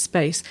else's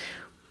space.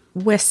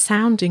 We're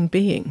sounding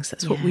beings.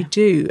 That's what we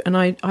do. And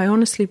I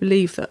honestly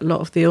believe that a lot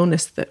of the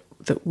illness that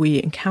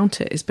we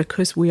encounter is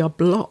because we are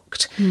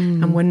blocked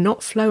and we're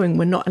not flowing.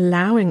 We're not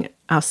allowing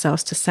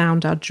ourselves to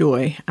sound our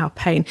joy, our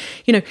pain.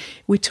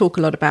 We talk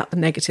a lot about the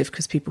negative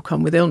because people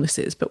come with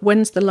illnesses, but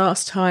when's the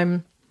last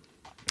time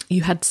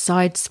you had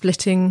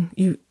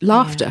side-splitting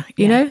laughter?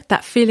 You know,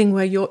 that feeling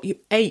where you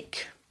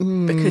ache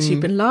because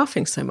you've been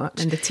laughing so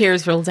much. And the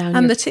tears roll down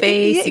your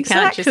face. You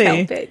can't just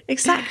help it.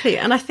 Exactly.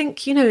 And I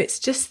think, it's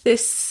just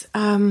this,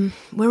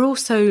 we're all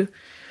so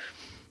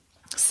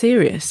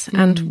serious.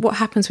 And what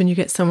happens when you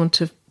get someone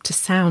to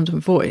sound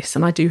and voice?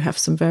 And I do have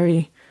some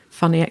very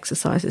funny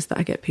exercises that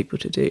I get people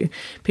to do.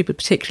 People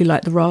particularly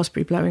like the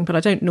raspberry blowing, but I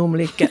don't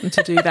normally get them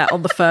to do that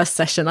on the first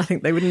session. I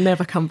think they would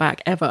never come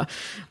back ever.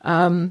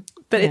 But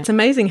it's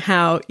amazing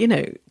how,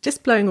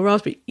 just blowing a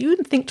raspberry, you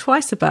wouldn't think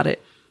twice about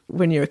it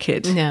when you're a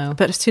kid. No.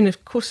 But as soon as,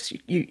 of course,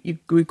 you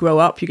grow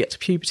up, you get to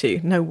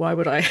puberty. No, why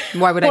would I?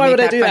 Why would I make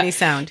that funny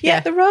sound? Yeah,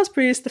 the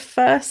raspberry is the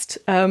first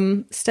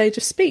stage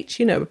of speech.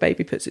 A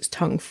baby puts its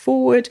tongue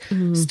forward,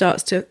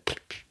 starts to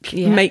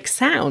make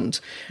sound.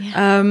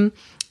 Yeah.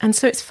 And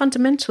so it's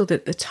fundamental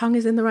that the tongue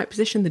is in the right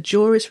position, the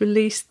jaw is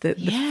released, the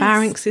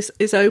pharynx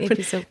is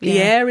open, the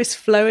air is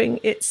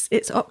flowing,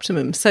 it's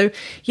optimum. So,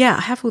 I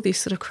have all these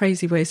sort of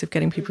crazy ways of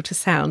getting people to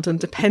sound, and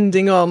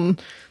depending on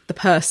the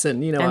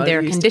person, and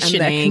their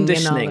conditioning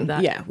and all of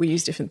that. Yeah, we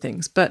use different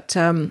things. But,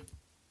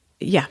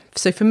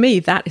 so for me,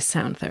 that is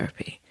sound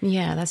therapy.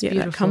 Yeah, that's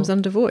beautiful. That comes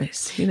under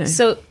voice,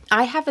 So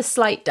I have a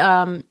slight...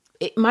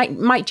 it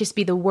might just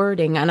be the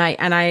wording, and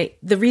I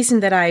the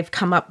reason that I've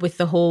come up with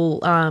the whole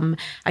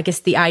I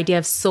guess the idea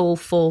of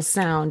soulful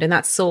sound, and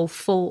that's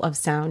soulful of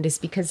sound, is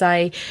because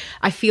I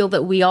feel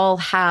that we all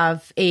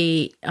have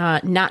a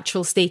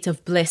natural state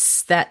of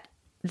bliss that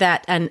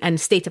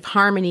and state of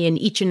harmony in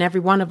each and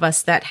every one of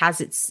us that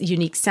has its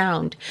unique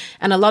sound.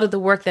 And a lot of the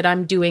work that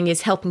I'm doing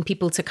is helping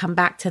people to come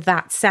back to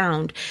that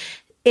sound.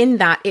 in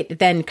that, it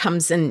then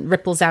comes and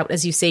ripples out,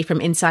 as you say,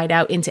 from inside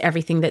out into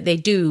everything that they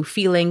do,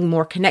 feeling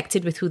more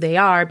connected with who they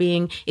are,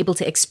 being able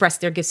to express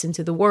their gifts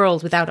into the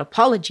world without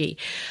apology.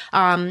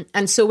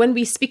 And so when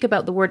we speak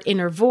about the word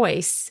inner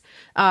voice,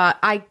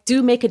 I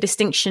do make a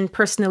distinction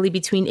personally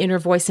between inner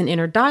voice and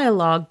inner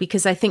dialogue,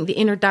 because I think the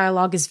inner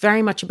dialogue is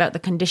very much about the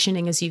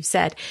conditioning, as you've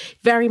said,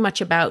 very much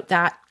about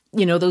that,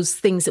 those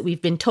things that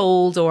we've been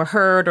told or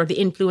heard, or the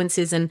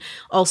influences, and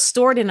all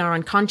stored in our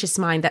unconscious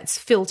mind that's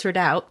filtered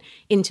out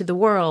into the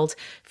world.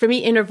 For me,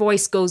 inner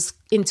voice goes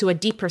into a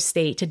deeper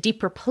state, a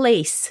deeper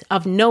place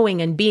of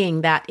knowing and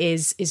being that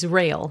is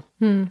real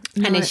and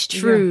is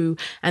true.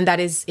 Yeah. And that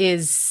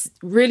is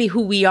really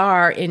who we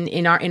are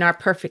in our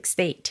perfect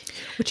state.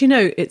 But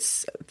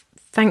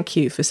thank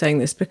you for saying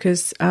this,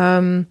 because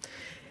for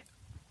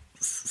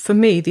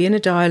me, the inner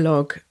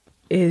dialogue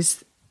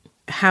is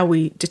how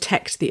we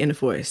detect the inner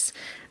voice.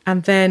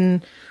 And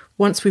then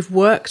once we've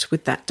worked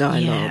with that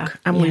dialogue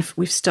and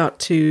we've start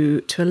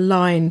to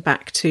align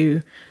back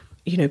to,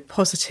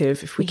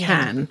 positive, if we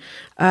can,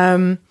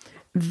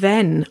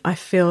 then I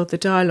feel the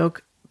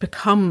dialogue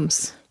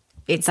becomes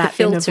it's that the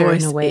filter inner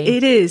voice. In a way.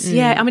 It is,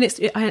 yeah. I mean,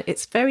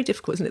 it's very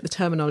difficult, isn't it? The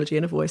terminology,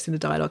 inner voice, inner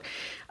dialogue.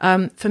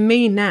 For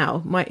me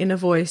now, my inner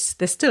voice,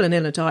 there's still an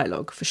inner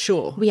dialogue for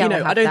sure.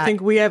 I don't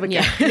think we ever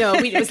get. No,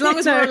 as long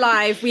as we're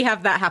alive, we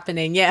have that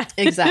happening. Yeah,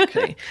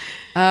 exactly.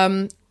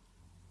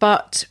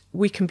 But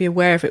we can be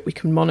aware of it. We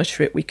can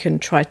monitor it. We can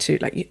try to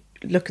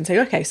look and say,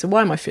 okay, so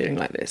why am I feeling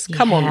like this?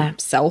 Come on,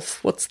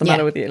 self. What's the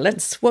matter with you?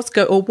 What's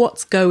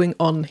going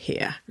on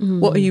here?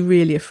 What are you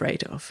really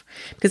afraid of?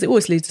 Because it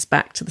always leads us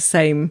back to the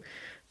same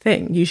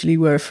thing. Usually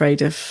we're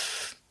afraid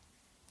of,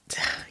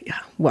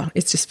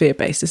 it's just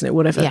fear-based, isn't it?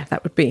 Whatever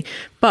that would be.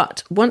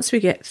 But once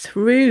we get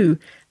through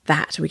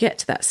that, we get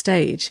to that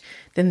stage,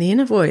 then the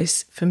inner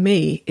voice for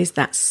me is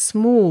that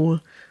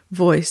small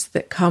voice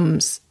that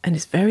comes and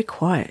is very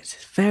quiet.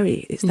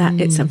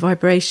 It's a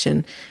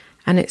vibration.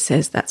 And it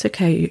says, that's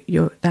okay,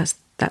 that's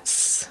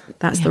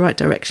the right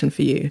direction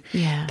for you.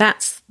 Yeah.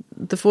 That's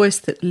the voice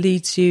that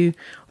leads you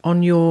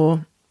on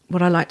your,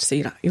 what I like to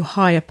see, your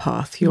higher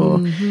path,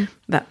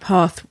 that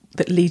path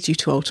that leads you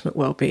to ultimate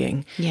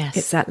well-being. Yes.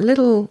 It's that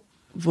little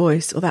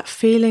voice, or that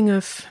feeling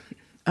of,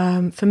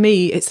 for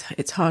me,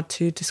 it's hard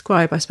to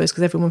describe, I suppose,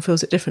 because everyone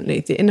feels it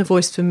differently. The inner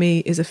voice for me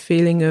is a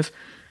feeling of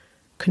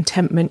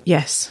contentment.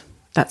 Yes,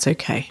 that's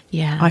okay.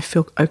 Yeah. I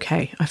feel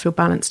okay. I feel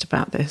balanced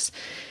about this.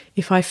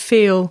 If I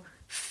feel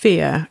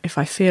fear, if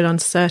I feel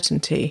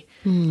uncertainty,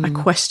 I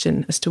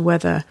question as to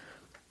whether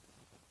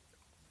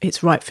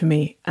it's right for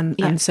me.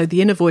 And so the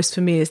inner voice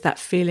for me is that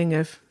feeling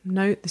of,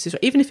 no, this is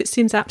right. Even if it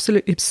seems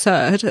absolutely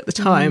absurd at the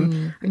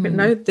time, I go,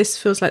 no, this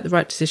feels like the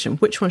right decision.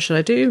 Which one should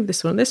I do?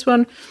 This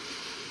one?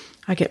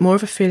 I get more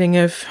of a feeling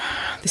of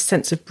this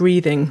sense of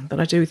breathing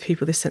that I do with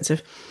people, this sense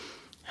of,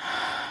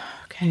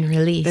 okay,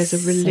 release. There's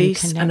a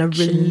release and a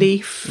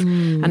relief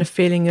and a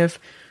feeling of,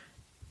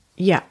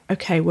 yeah,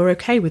 okay, we're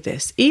okay with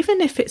this. Even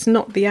if it's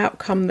not the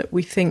outcome that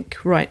we think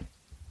right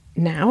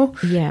now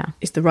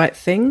is the right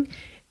thing,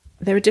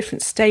 there are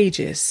different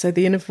stages. So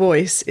the inner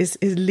voice is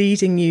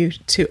leading you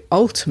to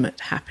ultimate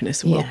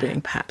happiness and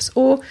well-being, perhaps.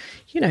 Or,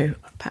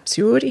 perhaps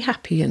you're already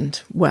happy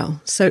and well.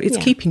 So it's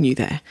keeping you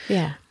there.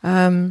 Yeah.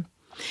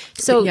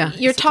 So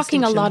you're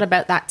talking a lot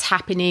about that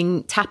tapping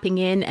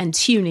in and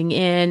tuning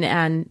in,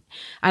 and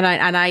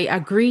I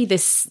agree.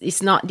 This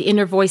is not, the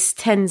inner voice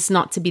tends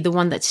not to be the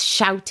one that's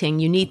shouting.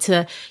 You need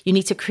to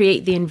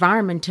create the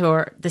environment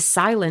or the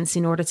silence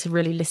in order to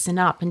really listen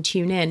up and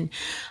tune in.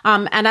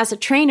 And as a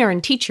trainer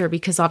and teacher,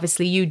 because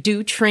obviously you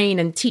do train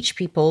and teach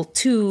people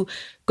to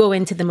go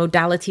into the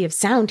modality of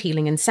sound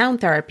healing and sound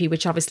therapy,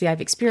 which obviously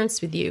I've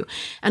experienced with you.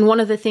 And one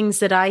of the things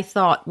that I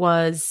thought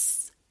was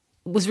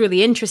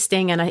really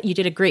interesting, and you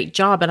did a great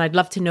job, and I'd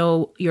love to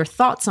know your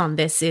thoughts on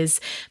this, is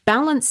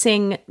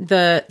balancing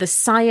the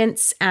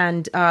science,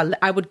 and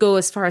I would go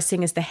as far as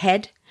saying as the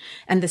head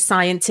and the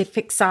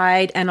scientific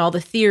side and all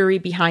the theory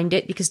behind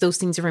it, because those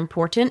things are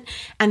important,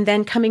 and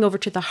then coming over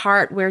to the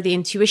heart where the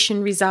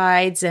intuition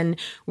resides and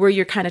where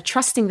you're kind of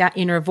trusting that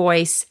inner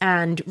voice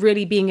and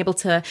really being able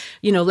to,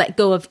 let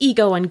go of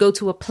ego and go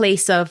to a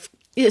place of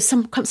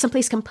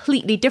someplace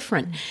completely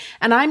different.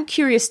 And I'm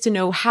curious to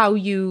know how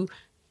you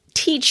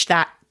teach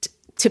that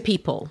to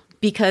people,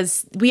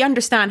 because we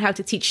understand how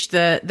to teach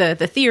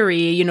the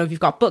theory. You've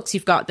got books,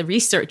 you've got the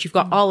research, you've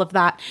got all of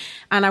that.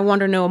 And I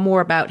want to know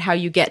more about how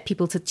you get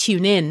people to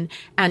tune in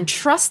and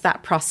trust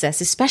that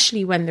process,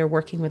 especially when they're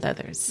working with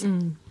others.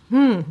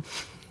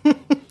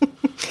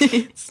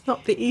 It's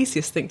not the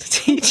easiest thing to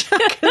teach,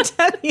 I can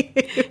tell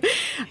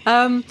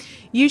you.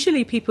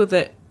 Usually people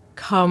that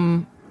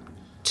come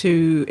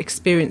to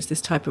experience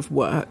this type of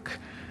work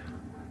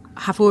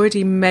have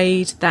already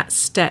made that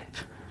step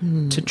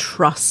to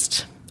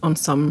trust on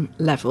some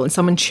level, and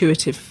some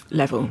intuitive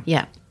level.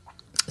 Yeah.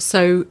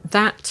 So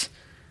that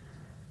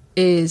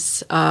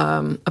is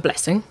a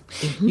blessing.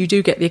 You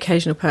do get the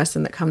occasional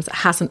person that comes that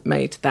hasn't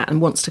made that and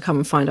wants to come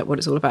and find out what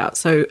it's all about.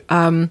 So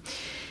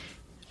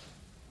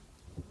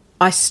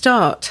I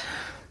start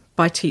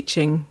by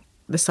teaching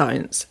the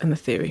science and the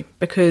theory,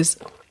 because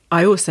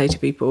I always say to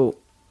people,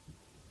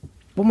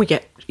 when we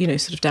get,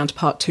 sort of down to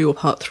part 2 or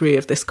part 3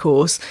 of this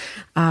course,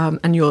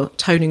 and you're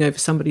toning over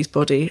somebody's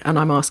body and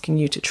I'm asking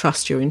you to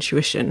trust your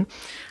intuition,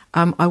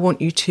 I want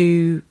you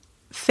to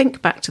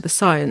think back to the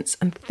science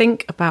and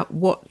think about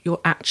what you're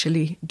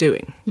actually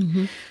doing.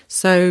 Mm-hmm.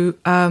 So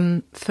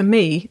for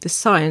me, the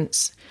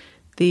science,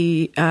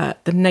 the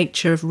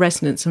nature of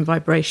resonance and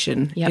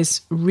vibration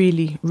is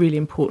really, really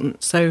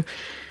important. So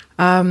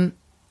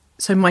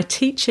my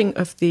teaching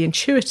of the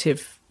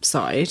intuitive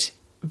side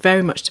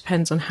very much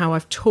depends on how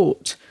I've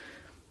taught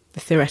the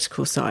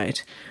theoretical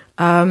side.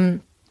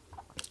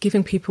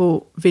 Giving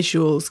people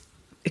visuals,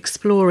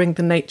 exploring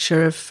the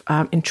nature of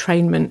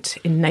entrainment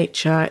in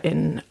nature,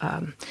 in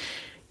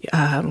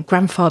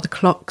grandfather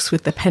clocks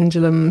with the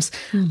pendulums,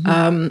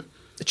 the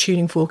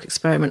tuning fork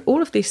experiment,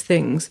 all of these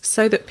things,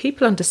 so that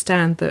people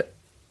understand that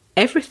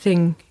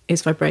everything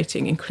is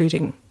vibrating,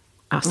 including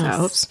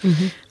ourselves. Yes.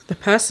 Mm-hmm. The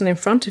person in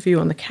front of you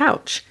on the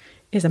couch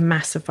is a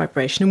massive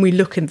vibration. And we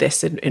look in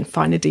this in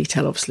finer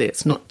detail. Obviously,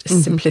 it's not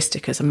as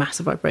simplistic as a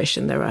massive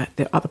vibration. There are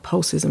other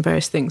pulses and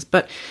various things.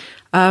 But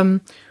I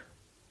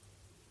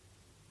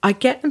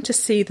get them to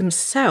see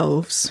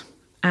themselves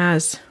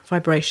as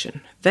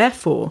vibration.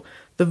 Therefore,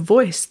 the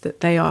voice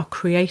that they are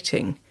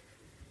creating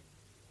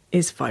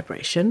is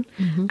vibration.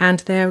 Mm-hmm. And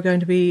they're going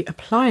to be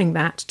applying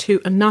that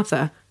to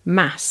another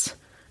mass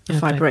of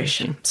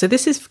vibration. So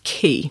this is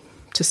key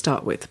to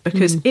start with,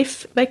 because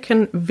if they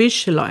can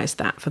visualize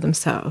that for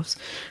themselves,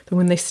 then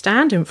when they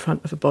stand in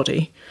front of a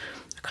body,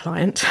 a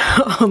client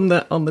on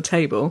the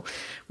table,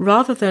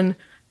 rather than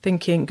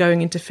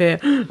going into fear,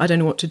 I don't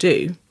know what to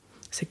do,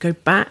 so go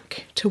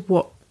back to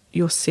what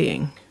you're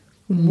seeing.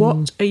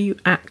 What are you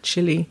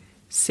actually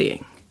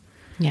seeing?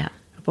 Yeah.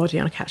 A body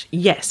on a couch.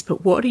 Yes,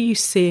 but what are you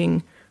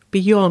seeing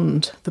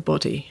beyond the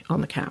body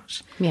on the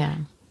couch? Yeah.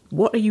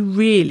 What are you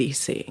really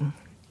seeing?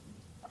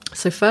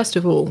 So first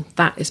of all,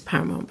 that is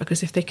paramount,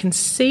 because if they can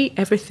see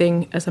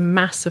everything as a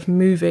mass of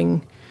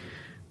moving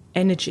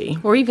energy.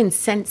 Or even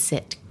sense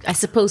it. I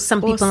suppose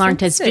some people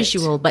aren't as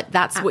visual, but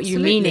that's what you're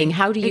meaning.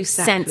 How do you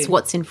sense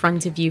what's in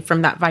front of you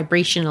from that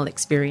vibrational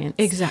experience?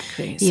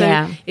 Exactly.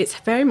 So it's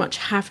very much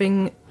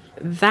having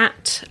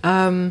that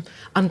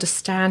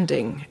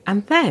understanding.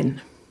 And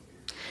then,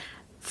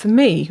 for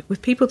me,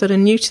 with people that are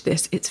new to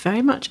this, it's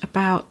very much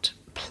about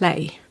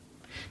play.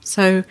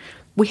 So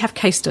we have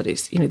case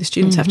studies. The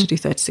students have to do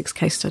 36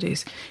 case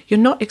studies. You're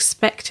not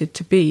expected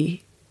to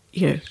be,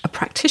 a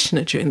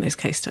practitioner during those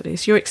case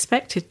studies. You're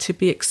expected to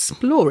be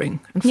exploring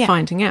and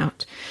finding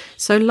out.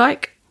 So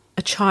like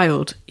a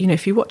child,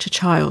 if you watch a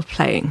child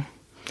playing,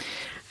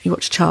 you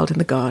watch a child in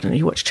the garden, or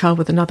you watch a child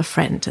with another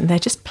friend, and they're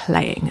just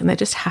playing and they're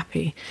just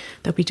happy.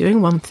 They'll be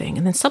doing one thing,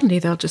 and then suddenly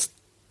they'll just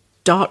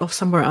dart off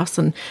somewhere else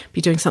and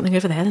be doing something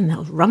over there, and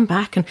they'll run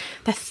back, and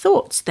their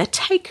thoughts, they're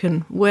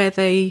taken where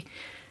they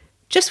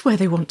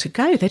want to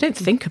go. They don't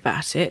think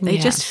about it. They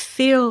just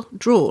feel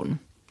drawn,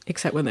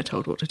 except when they're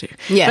told what to do.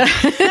 Yeah,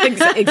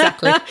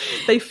 exactly.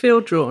 They feel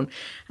drawn.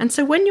 And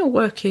so when you're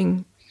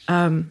working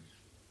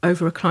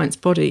over a client's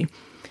body,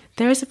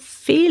 there is a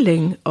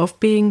feeling of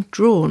being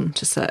drawn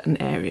to certain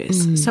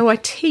areas. So I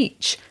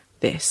teach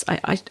this.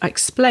 I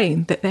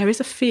explain that there is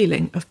a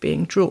feeling of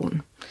being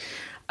drawn.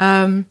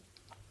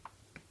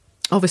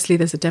 Obviously,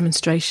 there's a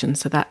demonstration,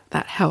 so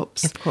that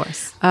helps. Of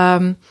course.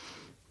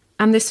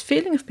 And this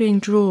feeling of being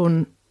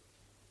drawn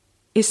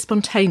is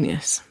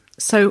spontaneous.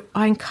 So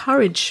I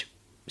encourage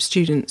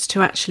students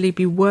to actually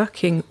be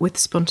working with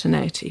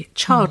spontaneity,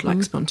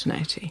 childlike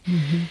spontaneity,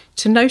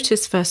 to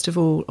notice, first of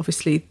all,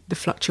 obviously, the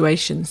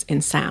fluctuations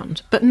in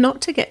sound, but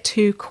not to get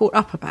too caught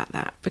up about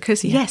that,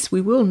 because, yes,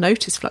 we will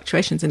notice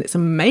fluctuations and it's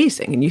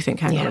amazing. And you think,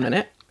 hang on a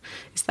minute,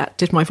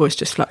 did my voice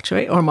just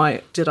fluctuate, or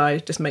did I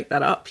just make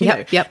that up?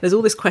 There's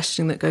all this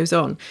questioning that goes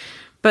on.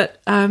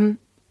 But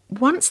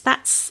once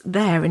that's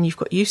there and you've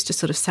got used to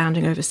sort of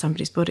sounding over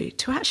somebody's body,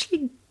 to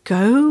actually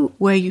go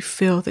where you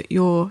feel that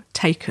you're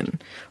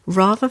taken,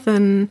 rather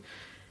than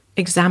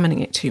examining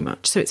it too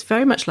much. So it's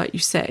very much like you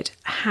said,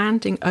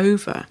 handing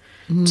over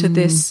to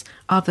this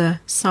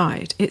other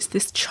side. It's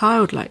this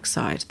childlike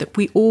side that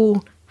we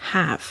all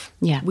have.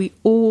 Yeah. We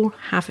all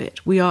have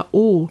it. We are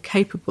all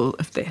capable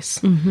of this.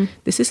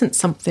 This isn't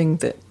something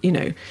that,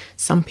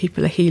 some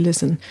people are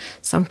healers and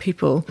some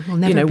people, will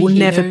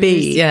never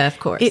be. Yeah, of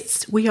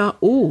course. We are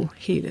all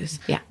healers.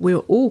 Yeah. We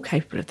are all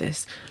capable of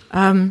this.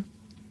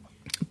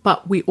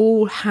 But we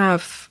all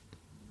have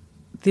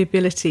the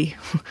ability,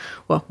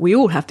 we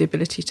all have the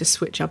ability to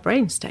switch our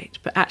brain state.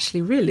 But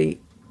actually, really,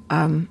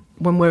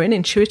 when we're in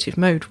intuitive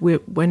mode,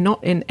 we're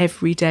not in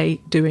everyday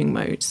doing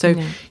mode. So,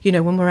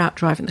 when we're out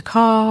driving the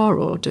car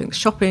or doing the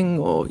shopping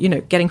or,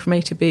 getting from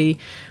A to B,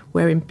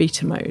 we're in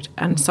beta mode.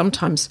 And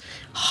sometimes,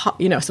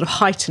 sort of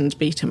heightened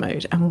beta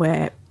mode. And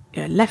we're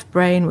left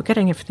brain, we're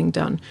getting everything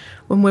done.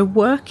 When we're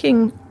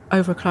working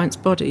over a client's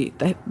body,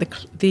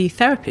 the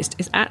therapist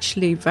is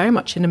actually very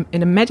much in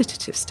a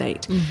meditative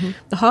state. Mm-hmm.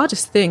 The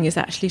hardest thing is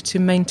actually to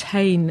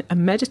maintain a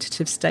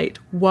meditative state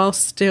while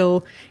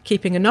still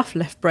keeping enough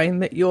left brain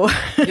that you're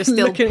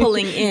still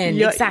pulling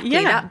in. Exactly.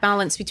 That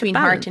balance between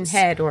heart and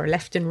head, or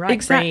left and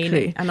right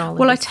brain and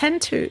all of I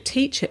tend to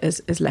teach it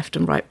as left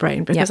and right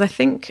brain because I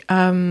think,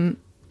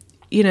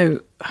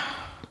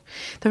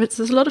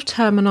 there's a lot of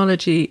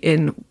terminology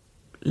in,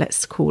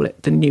 let's call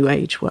it the New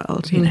Age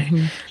world, you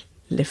know,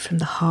 live from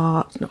the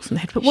heart, not from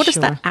the head. But what does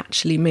that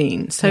actually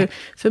mean? So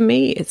for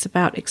me, it's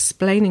about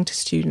explaining to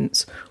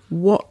students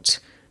what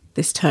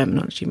this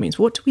terminology means.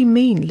 What do we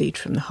mean, lead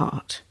from the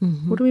heart?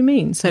 Mm-hmm. What do we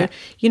mean? So,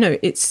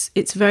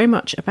 it's very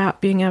much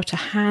about being able to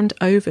hand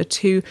over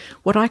to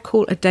what I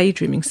call a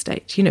daydreaming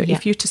state.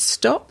 If you to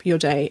stop your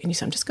day and you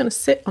say, I'm just going to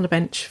sit on a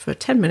bench for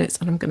 10 minutes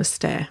and I'm going to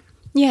stare.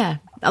 Yeah.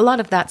 A lot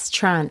of that's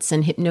trance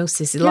and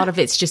hypnosis. A lot of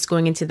it's just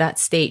going into that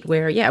state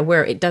where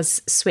it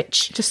does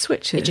switch. It just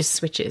switches. It just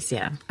switches,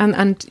 yeah.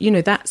 And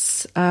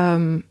that's,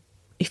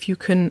 if you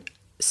can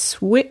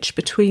switch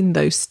between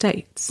those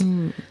states,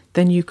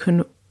 then you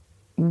can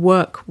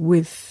work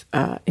with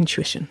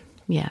intuition.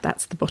 Yeah.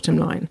 That's the bottom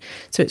line.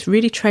 So it's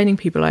really training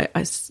people.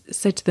 I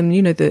said to them,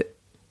 that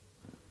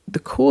the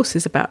course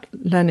is about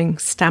learning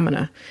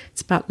stamina.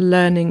 It's about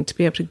learning to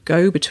be able to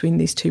go between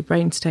these two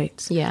brain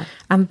states. Yeah.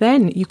 And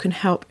then you can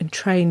help and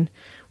train,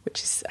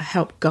 which is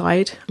help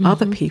guide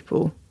other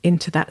people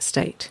into that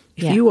state.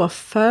 If you are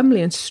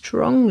firmly and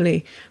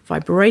strongly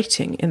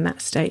vibrating in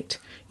that state,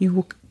 you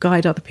will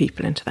guide other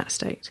people into that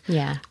state.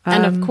 Yeah.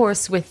 And of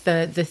course, with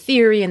the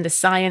theory and the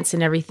science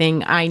and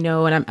everything, I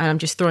know, and I'm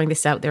just throwing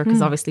this out there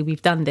because obviously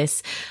we've done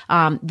this,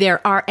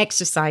 there are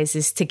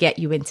exercises to get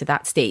you into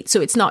that state. So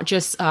it's not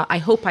just, I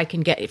hope I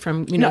can get it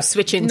from,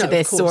 switch into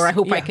this, or I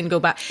hope I can go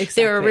back.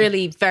 Exactly. There are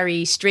really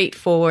very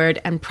straightforward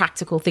and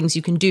practical things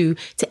you can do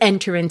to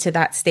enter into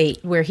that state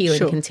where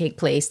healing can take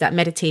place, that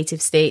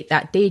meditative state,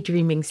 that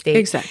daydreaming state.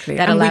 Exactly.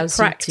 That allows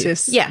we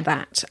practice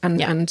that.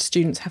 And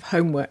students have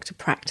homework to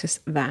practice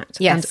that.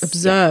 And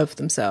observe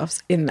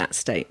themselves in that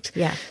state.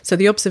 Yeah. So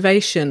the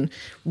observation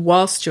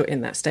whilst you're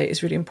in that state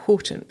is really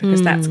important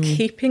because that's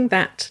keeping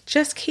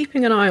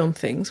an eye on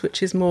things,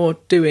 which is more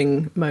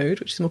doing mode,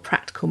 which is more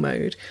practical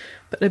mode,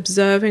 but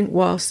observing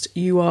whilst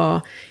you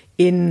are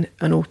in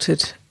an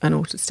altered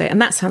state.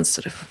 And that sounds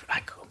sort of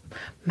like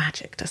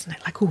magic, doesn't it?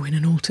 Like, in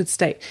an altered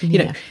state.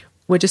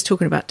 We're just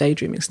talking about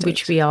daydreaming states.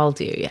 Which we all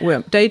do, yeah.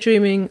 We're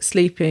daydreaming,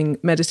 sleeping,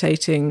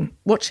 meditating,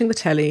 watching the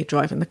telly,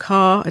 driving the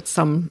car at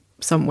some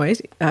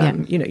ways.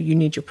 You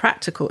need your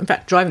practical. In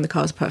fact, driving the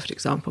car is a perfect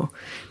example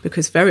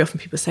because very often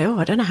people say,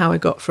 I don't know how I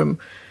got from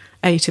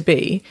A to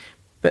B,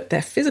 but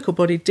their physical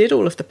body did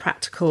all of the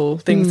practical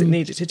things it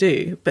needed to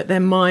do, but their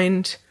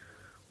mind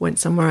went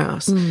somewhere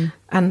else.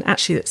 And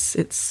actually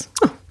it's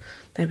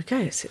there we go.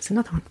 It's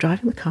another one,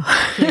 driving the car.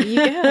 There you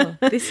go.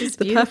 This is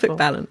the perfect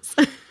balance.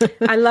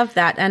 I love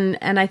that. And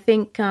I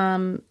think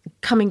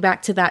coming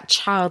back to that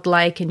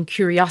childlike and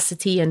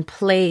curiosity and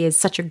play is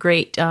such a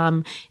great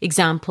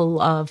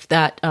example of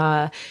that.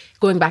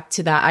 Going back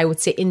to that, I would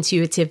say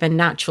intuitive and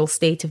natural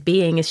state of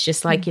being. It's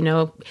just like,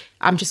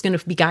 I'm just going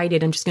to be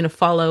guided. I'm just going to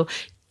follow.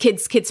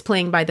 Kids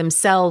playing by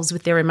themselves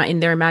with in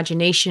their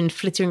imagination,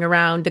 flittering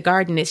around the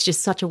garden. It's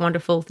just such a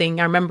wonderful thing.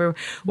 I remember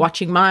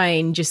watching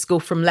mine just go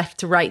from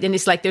left to right. And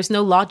it's like, there's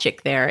no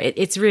logic there.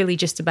 It's really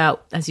just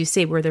about, as you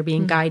say, where they're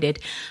being guided.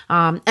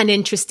 And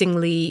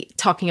interestingly,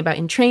 talking about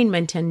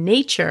entrainment and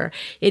nature,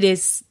 it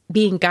is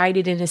being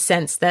guided in a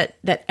sense that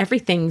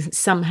everything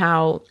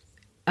somehow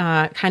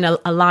kind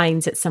of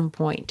aligns at some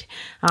point.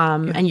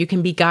 And you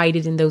can be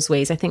guided in those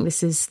ways. I think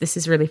this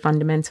is really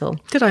fundamental.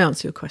 Did I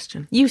answer your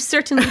question? You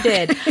certainly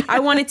did. I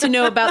wanted to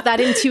know about that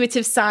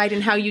intuitive side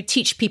and how you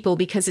teach people,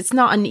 because it's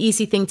not an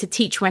easy thing to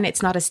teach when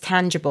it's not as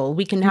tangible.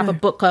 We can have a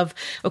book of,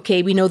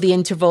 we know the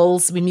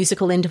intervals,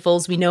 musical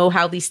intervals, we know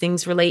how these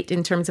things relate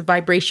in terms of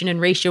vibration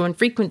and ratio and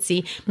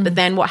frequency, but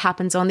then what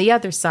happens on the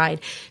other side?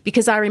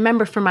 Because I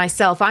remember for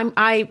myself,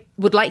 I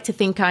would like to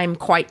think I'm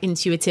quite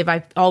intuitive.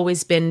 I've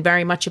always been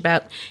very much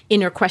about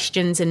inner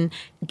questions and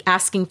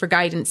asking for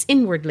guidance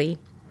inwardly.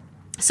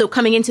 So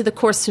coming into the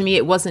course for me,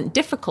 it wasn't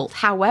difficult.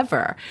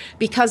 However,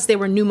 because there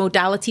were new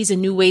modalities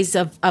and new ways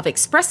of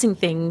expressing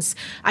things,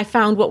 I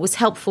found what was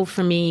helpful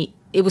for me,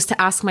 it was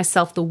to ask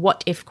myself the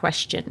what if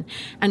question.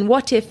 And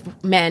what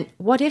if meant,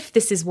 what if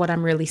this is what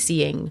I'm really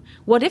seeing?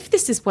 What if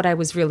this is what I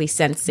was really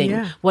sensing?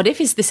 Yeah. What if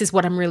this is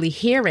what I'm really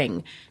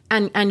hearing?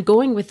 And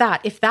going with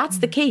that, if that's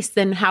the case,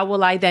 then how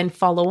will I then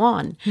follow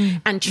on?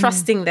 And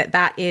trusting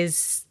that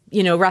is,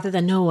 rather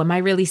than, no, am I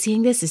really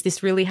seeing this? Is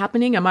this really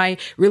happening? Am I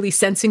really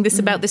sensing this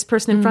about this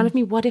person in front of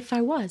me? What if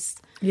I was?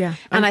 Yeah.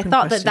 And I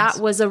thought that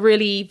was a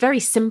really very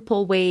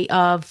simple way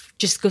of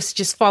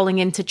just falling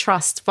into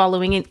trust,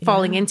 falling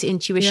into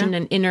intuition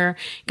and inner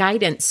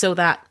guidance, so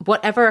that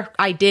whatever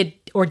I did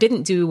or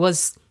didn't do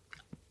was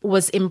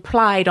was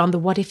implied on the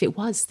what if it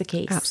was the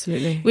case.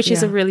 Absolutely. Which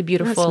is a really That's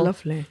beautiful,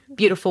 lovely.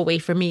 beautiful way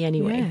for me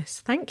anyway.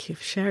 Yes, thank you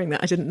for sharing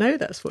that. I didn't know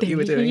that's what you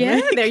were doing.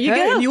 Yeah, there you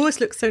go. And you always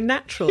look so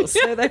natural.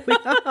 So there we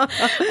are.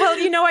 Well,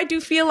 you know, I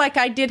do feel like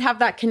I did have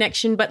that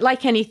connection, but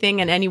like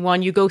anything and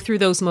anyone, you go through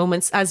those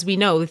moments, as we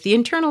know, with the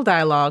internal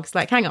dialogues,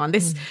 like, hang on,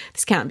 this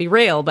can't be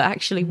real, but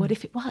actually, what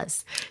if it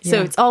was?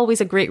 So it's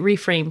always a great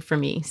reframe for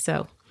me.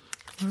 So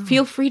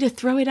feel free to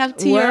throw it out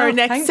to your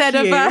next set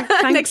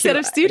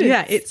of students.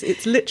 Yeah,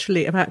 it's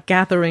literally about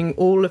gathering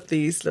all of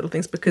these little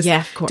things because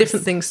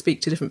different things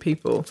speak to different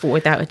people.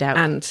 Without a doubt.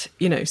 And,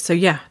 you know, so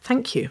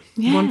thank you.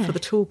 Yeah. One for the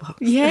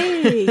toolbox.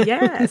 Yay,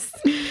 yes.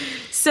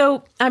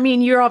 So, I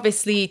mean, you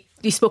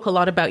spoke a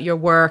lot about your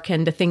work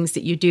and the things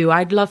that you do.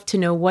 I'd love to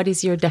know, what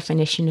is your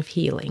definition of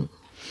healing?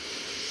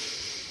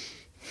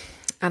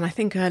 And I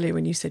think earlier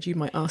when you said you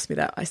might ask me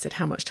that, I said,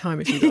 how much time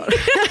have you got?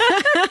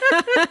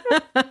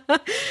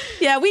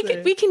 Yeah,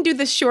 we can do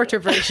the shorter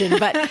version,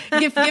 but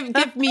give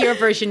me your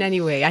version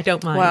anyway. I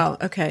don't mind. Well,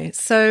 okay.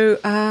 So,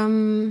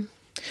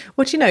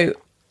 you know,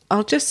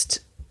 I'll just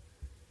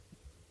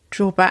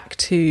draw back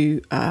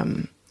to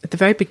at the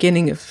very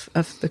beginning of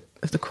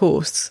the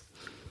course.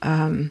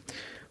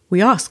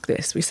 We ask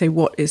this. We say,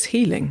 what is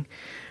healing?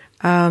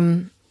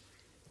 And,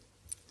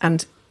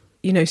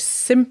 you know,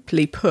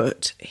 simply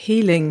put,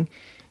 healing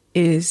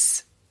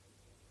is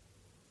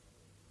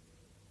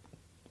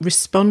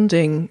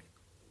responding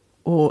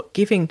or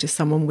giving to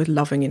someone with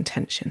loving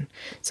intention.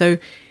 So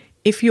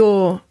if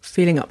you're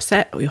feeling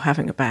upset or you're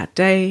having a bad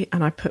day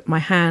and I put my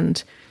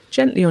hand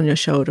gently on your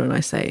shoulder and I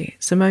say,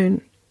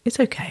 Simone, it's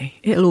okay.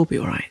 It'll all be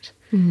all right.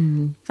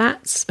 Mm.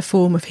 That's a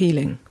form of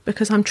healing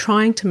because I'm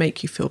trying to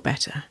make you feel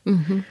better.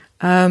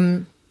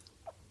 Mm-hmm.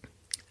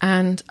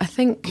 And I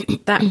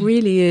think that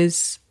really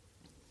is,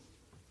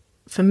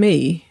 for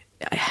me,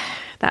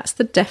 that's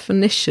the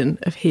definition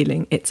of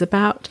healing. It's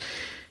about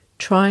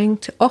trying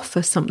to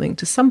offer something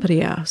to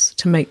somebody else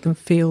to make them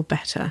feel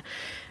better,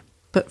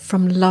 but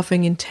from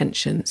loving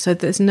intention. So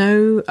there's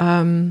no,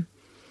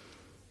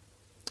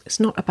 it's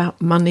not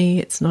about money.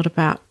 It's not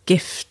about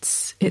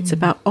gifts. It's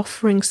about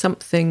offering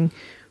something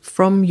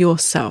from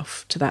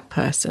yourself to that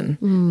person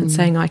and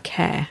saying, I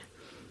care.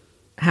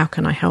 How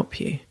can I help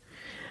you?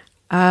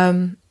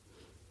 And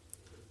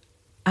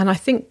I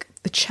think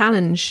the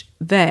challenge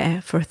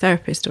there for a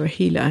therapist or a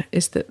healer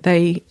is that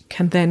they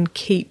can then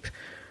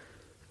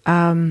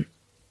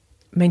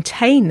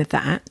maintain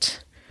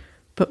that,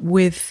 but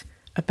with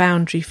a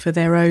boundary for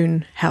their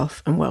own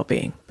health and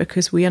well-being,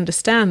 because we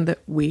understand that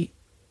we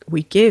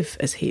give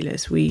as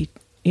healers, we,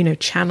 you know,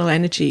 channel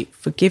energy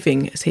for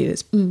giving as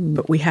healers,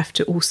 but we have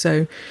to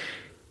also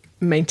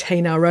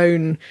maintain our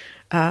own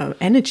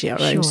energy,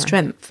 our own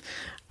strength.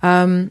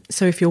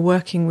 So if you're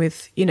working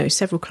with, you know,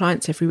 several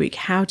clients every week,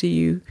 how do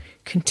you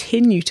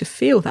continue to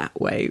feel that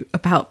way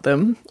about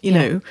them, you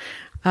know?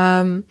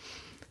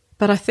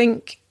 But I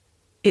think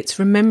it's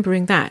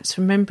remembering that. It's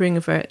remembering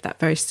that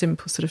very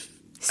simple sort of...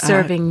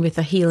 serving with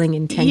a healing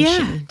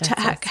intention.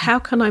 Yeah. How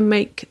can I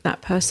make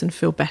that person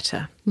feel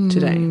better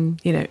today?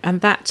 You know,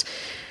 and that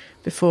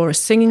before a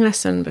singing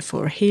lesson,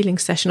 before a healing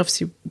session,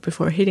 obviously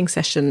before a healing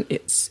session,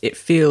 it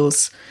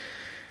feels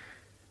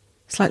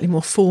slightly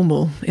more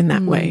formal in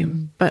that way.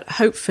 But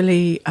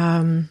hopefully,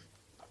 in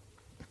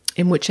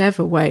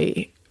whichever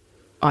way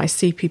I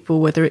see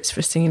people, whether it's for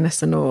a singing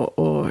lesson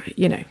or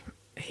you know,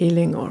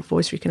 healing or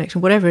voice reconnection,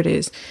 whatever it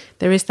is,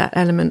 there is that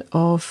element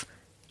of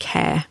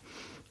care.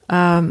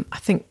 I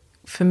think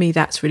for me,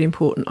 that's really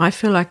important. I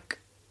feel like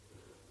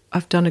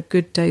I've done a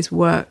good day's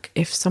work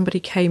if somebody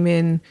came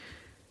in,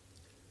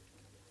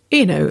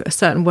 you know, a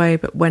certain way,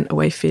 but went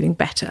away feeling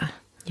better.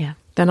 Yeah.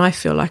 Then I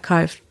feel like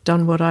I've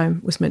done what I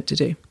was meant to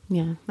do.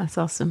 Yeah, that's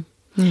awesome.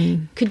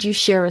 Could you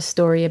share a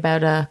story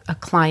about a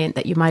client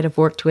that you might have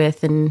worked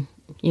with and,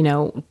 you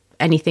know,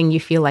 anything you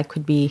feel like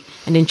could be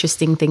an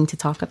interesting thing to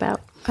talk about?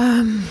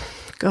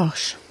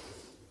 Gosh.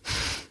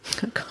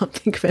 I can't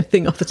think of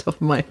anything off the top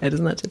of my head.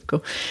 Isn't that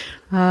typical?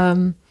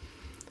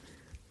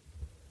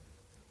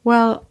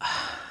 Well,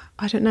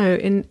 I don't know.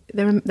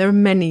 There are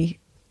many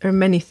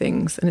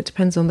things, and it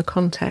depends on the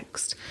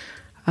context.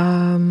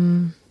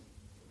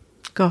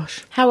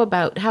 Gosh. How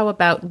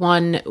about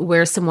one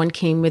where someone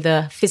came with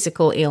a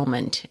physical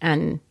ailment,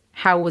 and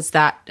how was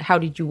that? How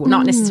did you,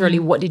 not necessarily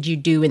what did you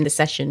do in the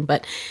session,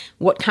 but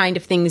what kind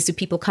of things do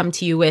people come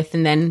to you with?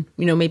 And then,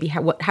 you know, maybe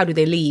how do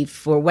they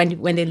leave? Or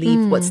when they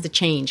leave, what's the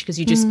change? Because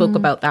you just spoke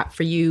about that.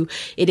 For you,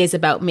 it is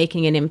about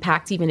making an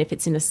impact, even if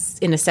it's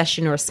in a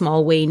session or a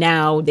small way.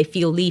 Now they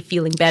leave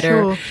feeling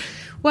better. Sure.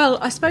 Well,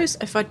 I suppose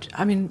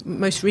I mean,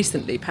 most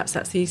recently, perhaps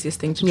that's the easiest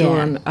thing to draw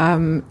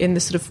on, in the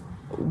sort of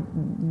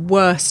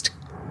worst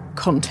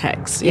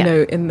context, you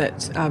know, in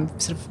that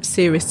sort of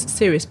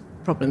serious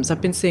problems. I've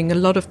been seeing a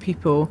lot of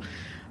people,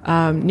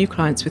 new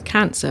clients with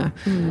cancer,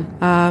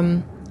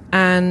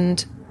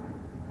 and,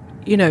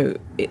 you know,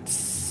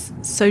 it's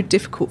so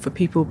difficult for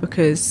people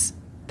because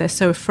they're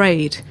so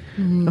afraid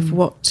of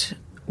what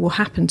will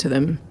happen to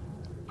them.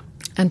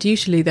 And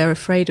usually they're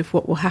afraid of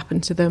what will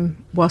happen to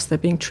them whilst they're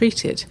being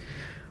treated,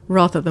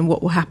 rather than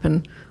what will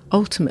happen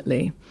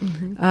ultimately.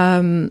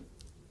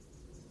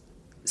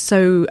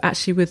 So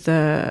actually with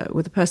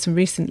a person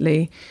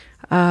recently,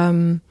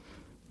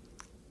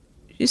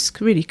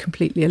 just really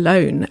completely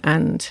alone,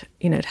 and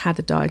had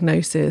a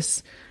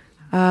diagnosis,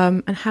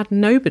 and had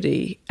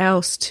nobody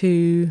else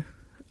to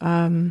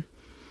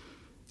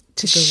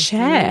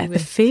share the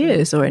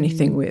fears or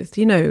anything with,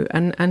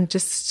 and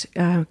just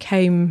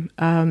came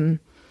for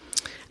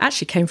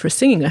a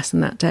singing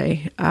lesson that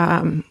day,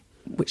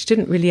 which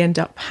didn't really end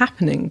up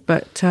happening.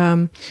 But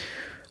I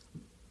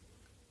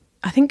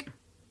think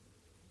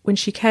when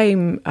she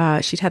came,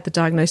 she'd had the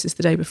diagnosis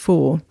the day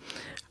before,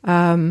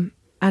 and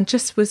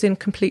just was in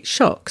complete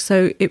shock.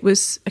 So it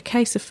was a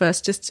case of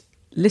first just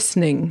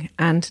listening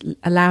and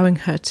allowing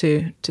her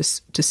to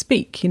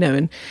speak,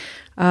 and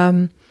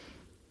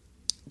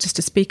just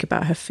to speak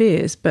about her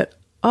fears. But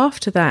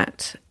after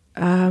that,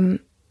 I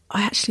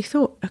actually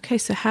thought, okay,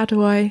 so how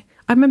do I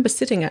remember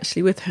sitting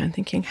actually with her and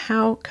thinking,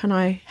 how can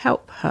I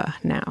help her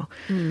now?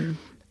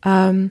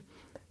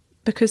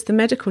 Because the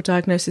medical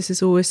diagnosis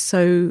is always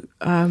so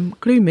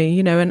gloomy,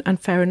 and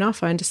fair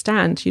enough, I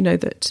understand,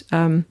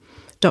 that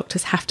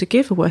doctors have to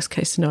give a worst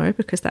case scenario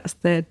because that's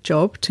their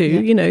job too.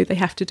 Yeah. They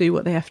have to do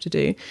what they have to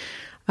do.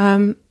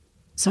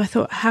 So I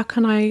thought, how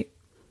can I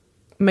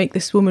make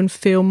this woman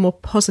feel more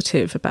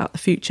positive about the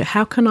future?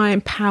 How can I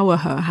empower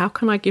her? How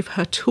can I give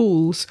her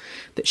tools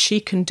that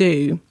she can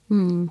do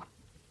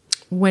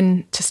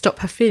when to stop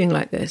her feeling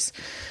like this?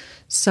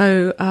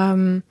 So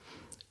I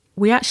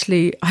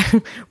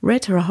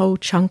read her a whole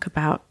chunk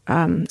about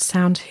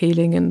sound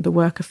healing and the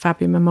work of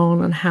Fabien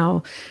Maman, and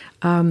how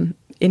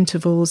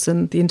intervals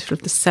and the interval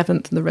of the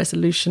seventh and the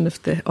resolution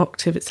of the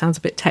octave, it sounds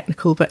a bit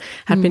technical, but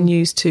had been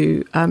used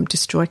to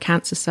destroy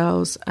cancer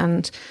cells,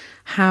 and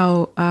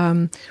how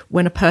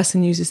when a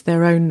person uses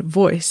their own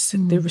voice,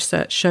 the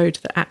research showed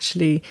that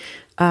actually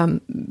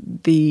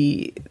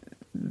the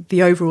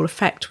overall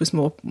effect was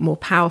more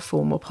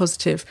powerful, more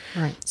positive.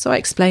 Right. So I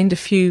explained a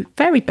few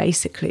very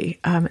basically,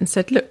 and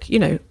said, look,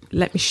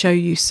 let me show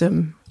you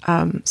some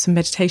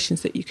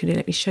meditations that you can do.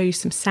 Let me show you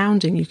some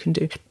sounding you can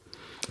do.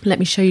 Let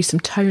me show you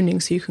some toning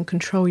so you can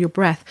control your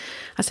breath.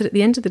 I said, at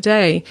the end of the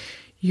day,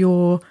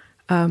 your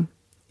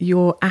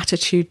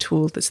attitude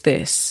towards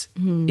this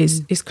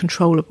is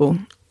controllable.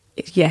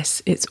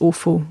 Yes, it's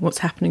awful what's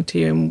happening to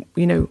you, and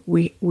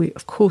we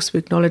of course we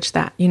acknowledge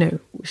that.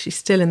 She's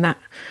still in that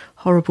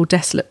horrible,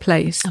 desolate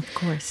place. Of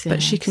course, yeah,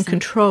 but she can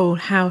control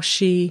how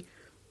she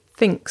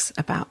thinks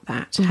about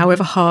that,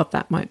 however hard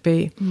that might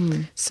be.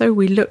 So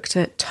we looked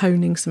at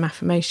toning some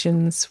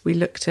affirmations. We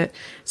looked at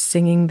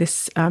singing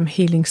this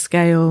healing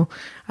scale,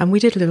 and we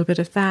did a little bit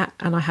of that.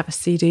 And I have a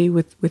CD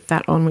with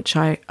that on, which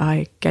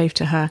I gave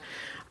to her.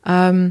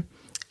 And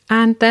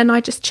then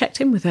I just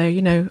checked in with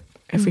her,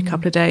 every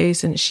couple of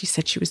days, and she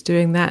said she was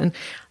doing that. And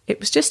it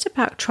was just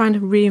about trying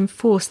to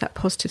reinforce that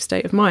positive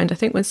state of mind. I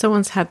think when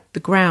someone's had the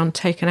ground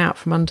taken out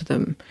from under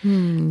them,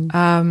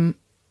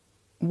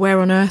 where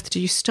on earth do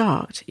you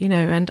start?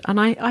 And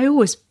I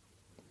always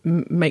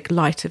make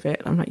light of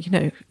it. I'm like,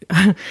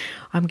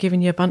 I'm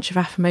giving you a bunch of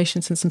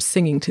affirmations and some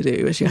singing to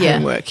do as your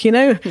homework,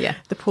 Yeah.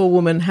 The poor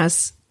woman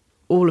has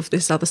all of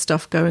this other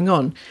stuff going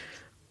on.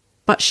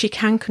 But she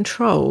can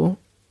control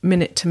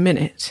minute to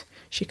minute.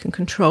 She can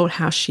control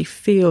how she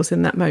feels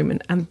in that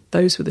moment. And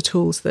those were the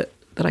tools that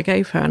I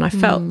gave her. And I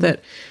felt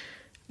that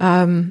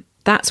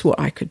that's what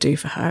I could do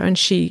for her. And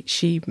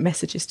she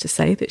messages to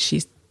say that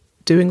she's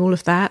doing all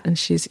of that. And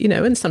she's,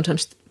 and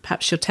sometimes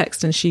perhaps she'll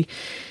text and she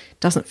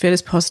doesn't feel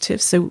as positive.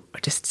 So I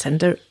just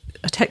send her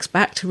a text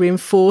back to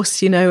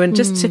reinforce, and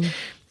just to,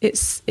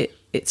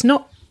 it's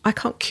not, I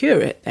can't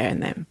cure it there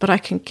and then, but I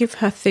can give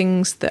her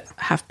things that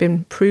have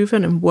been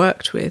proven and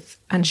worked with,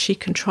 and she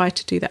can try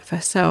to do that for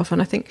herself.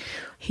 And I think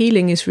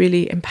healing is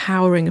really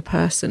empowering a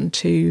person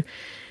to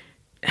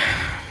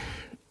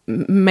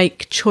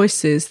make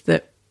choices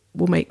that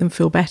will make them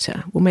feel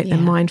better, will make their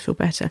mind feel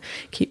better,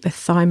 keep their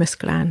thymus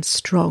gland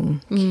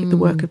strong, keep the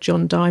work of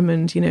John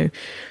Diamond,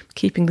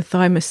 keeping the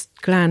thymus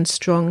gland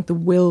strong, the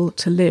will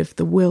to live,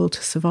 the will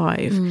to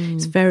survive.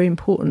 It's very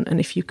important. And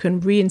if you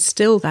can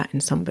reinstill that in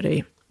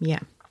somebody,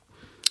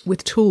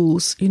 with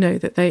tools,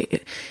 that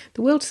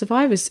the will to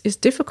survive is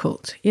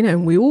difficult,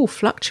 and we all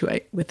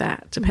fluctuate with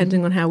that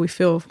depending on how we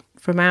feel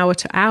from hour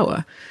to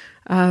hour.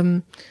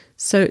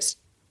 So it's,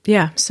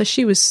 so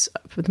she was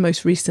the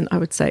most recent, I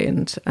would say,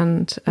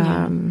 and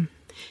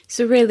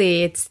so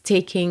really it's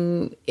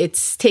taking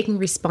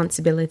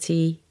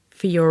responsibility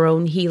for your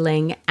own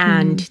healing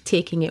and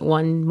taking it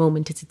one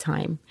moment at a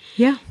time.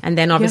 Yeah. And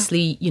then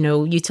obviously,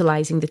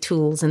 utilizing the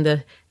tools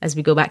and as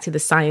we go back to the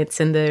science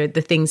and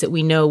the things that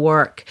we know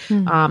work,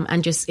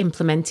 and just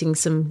implementing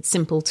some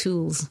simple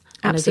tools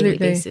on a daily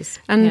basis.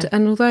 And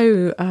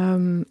although,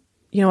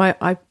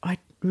 I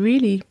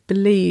really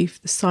believe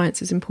the science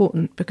is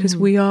important because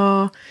we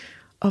are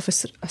of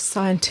a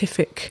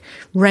scientific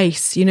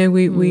race,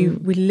 we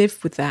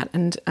live with that.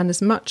 And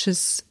as much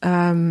as,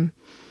 I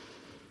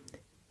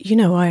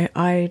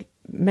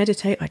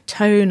meditate, I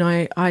tone,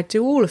 I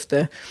do all of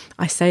the,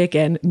 I say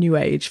again, new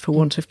age for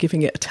want of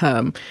giving it a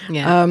term.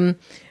 Yeah.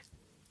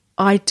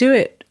 I do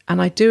it,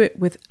 and I do it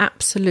with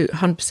absolute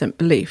 100%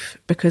 belief,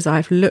 because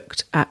I've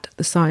looked at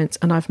the science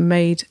and I've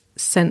made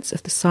sense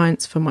of the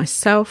science for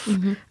myself,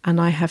 and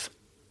I have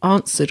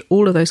answered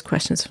all of those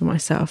questions for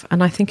myself.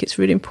 And I think it's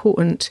really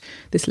important,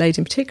 this lady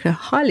in particular,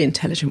 highly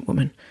intelligent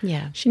woman,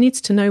 she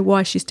needs to know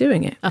why she's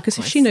doing it, because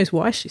if she knows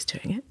why she's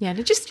doing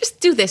it, just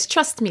do this,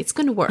 trust me, it's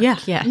going to work.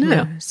 It's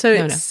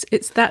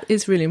that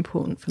is really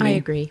important for me. I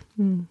agree.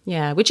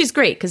 Yeah, which is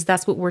great, because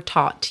that's what we're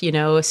taught,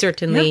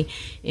 certainly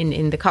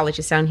in the College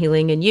of Sound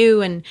Healing,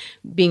 and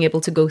being able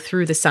to go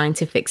through the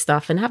scientific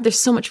stuff, and there's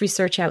so much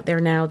research out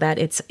there now that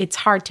it's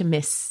hard to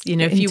miss.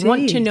 If you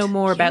want to know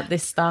more about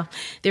this stuff,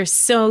 there's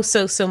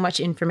so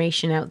much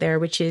information out there,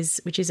 which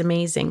is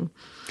amazing.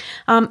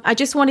 I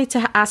just wanted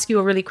to ask you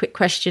a really quick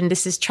question.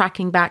 This is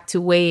tracking back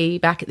to way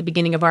back at the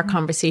beginning of our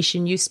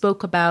conversation. You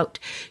spoke about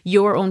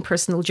your own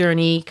personal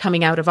journey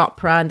coming out of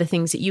opera and the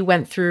things that you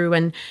went through,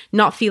 and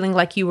not feeling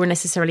like you were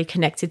necessarily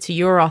connected to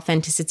your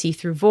authenticity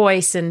through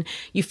voice, and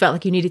you felt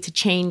like you needed to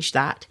change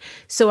that.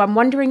 So I'm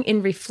wondering,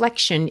 in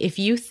reflection, if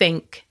you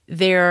think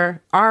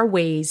there are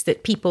ways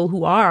that people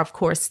who are, of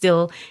course,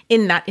 still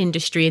in that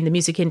industry, in the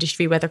music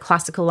industry, whether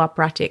classical,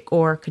 operatic,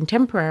 or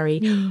contemporary,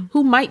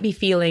 who might be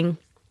feeling,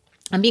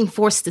 I'm being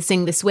forced to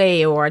sing this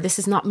way, or this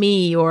is not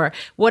me, or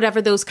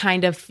whatever those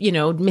kind of,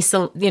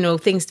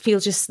 things feel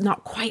just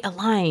not quite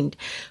aligned.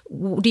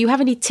 Do you have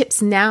any tips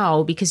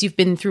now, because you've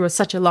been through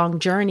such a long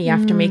journey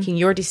after making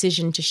your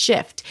decision to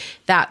shift,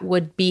 that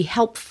would be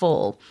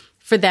helpful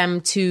for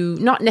them to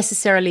not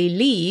necessarily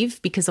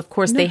leave, because of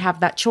course they have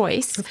that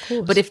choice,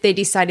 but if they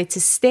decided to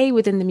stay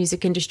within the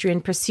music industry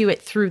and pursue it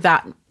through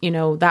that,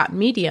 that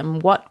medium,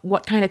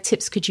 what kind of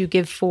tips could you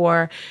give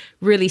for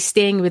really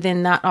staying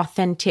within that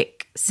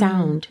authentic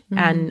sound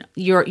and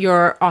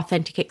your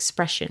authentic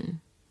expression?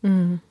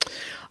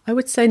 I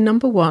would say,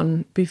 number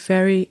one, be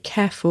very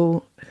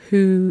careful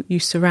who you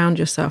surround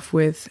yourself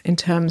with in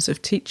terms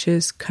of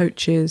teachers,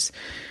 coaches.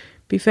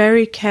 Be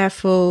very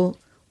careful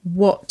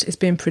what is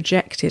being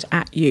projected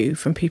at you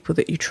from people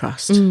that you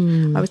trust.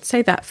 I would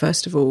say that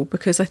first of all,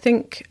 because I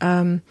think,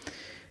 there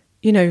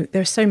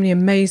are so many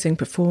amazing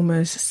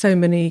performers, so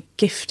many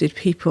gifted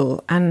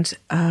people, and,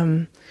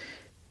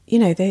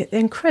 they're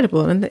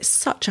incredible, and it's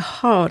such a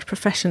hard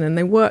profession, and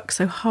they work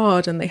so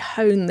hard, and they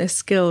hone their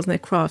skills and their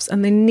crafts,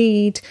 and they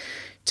need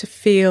to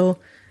feel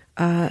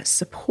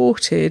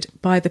supported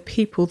by the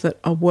people that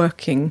are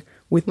working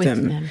with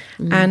them.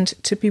 And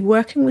to be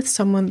working with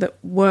someone that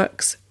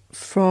works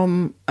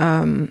from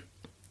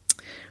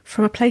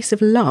a place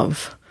of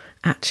love,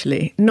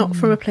 actually, not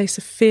from a place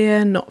of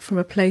fear, not from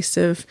a place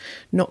of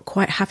not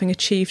quite having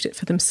achieved it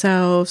for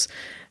themselves,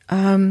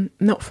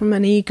 not from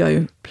an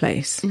ego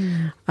place.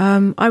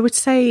 I would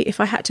say, if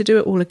I had to do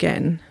it all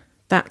again,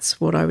 that's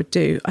what I would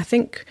do. I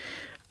think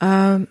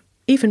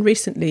even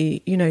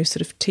recently,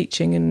 sort of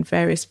teaching in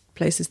various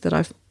places that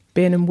I've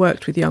been and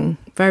worked with young,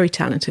 very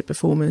talented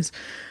performers,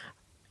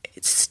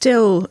 it's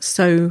still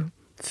so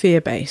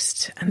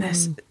fear-based, and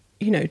there's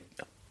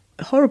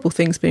horrible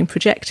things being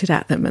projected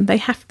at them, and they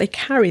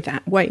carry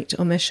that weight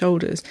on their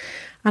shoulders.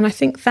 And I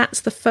think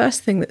that's the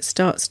first thing that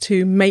starts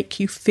to make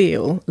you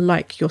feel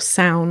like your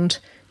sound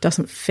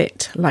doesn't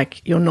fit,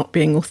 like you're not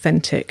being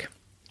authentic,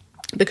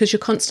 because you're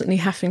constantly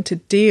having to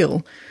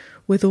deal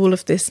with all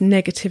of this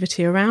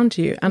negativity around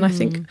you. And I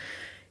think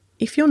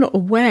if you're not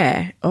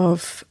aware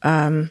of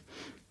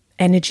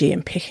energy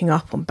and picking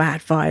up on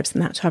bad vibes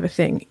and that type of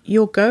thing,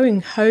 you're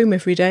going home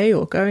every day,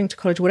 or going to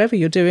college, whatever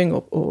you're doing,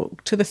 or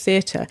to the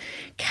theatre,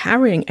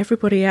 carrying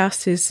everybody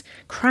else's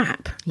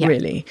crap,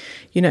 really.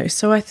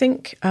 So I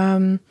think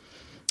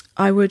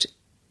I would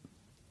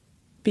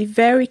be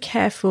very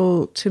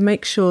careful to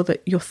make sure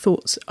that your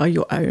thoughts are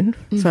your own,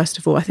 first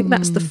of all. I think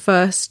that's the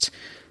first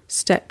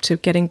step to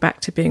getting back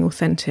to being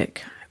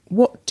authentic.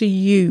 What do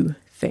you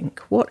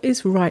think? What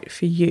is right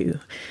for you?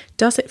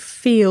 Does it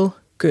feel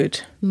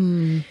good?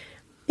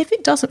 If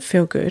it doesn't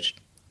feel good,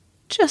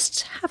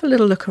 just have a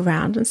little look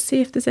around and see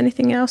if there's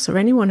anything else or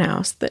anyone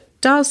else that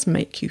does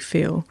make you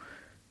feel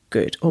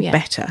good or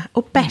better,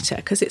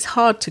 because it's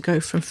hard to go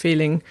from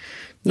feeling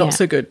not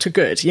so good to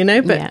good,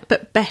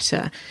 but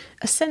better.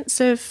 A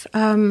sense of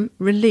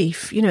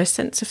relief, a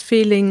sense of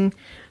feeling,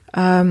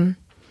 I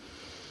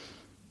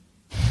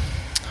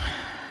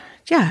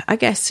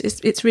guess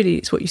it's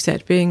what you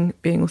said, being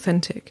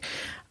authentic.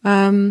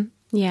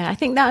 I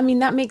think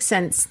that makes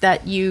sense,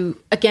 that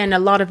a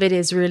lot of it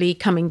is really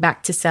coming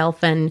back to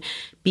self and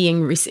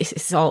being,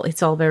 it's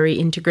all very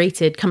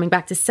integrated, coming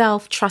back to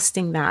self,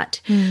 trusting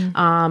that,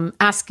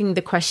 asking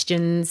the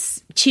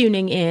questions,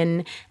 tuning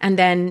in, and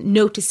then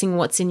noticing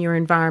what's in your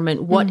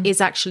environment, what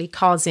is actually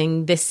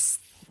causing this,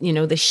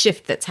 the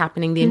shift that's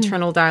happening, the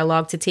internal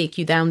dialogue to take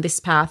you down this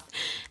path.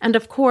 And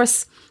of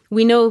course,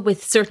 we know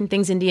with certain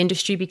things in the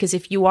industry, because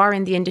if you are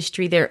in the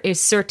industry, there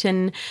is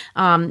certain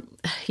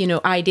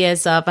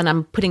ideas of, and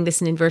I'm putting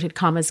this in inverted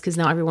commas because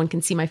now everyone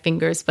can see my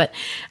fingers, but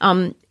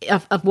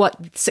of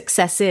what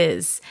success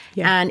is.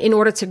 Yeah. And in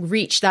order to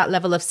reach that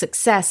level of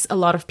success, a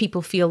lot of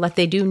people feel that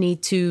they do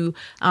need to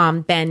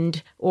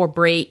bend or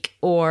break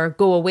or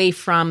go away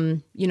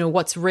from,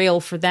 what's real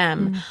for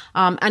them.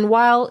 And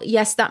while,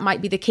 yes, that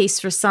might be the case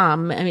for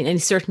some, I mean,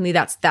 and certainly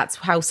that's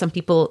how some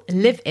people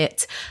live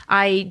it,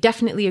 I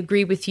definitely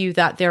agree with you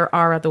that there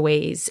are other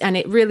ways. And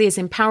it really is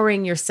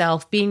empowering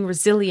yourself, being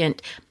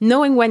resilient,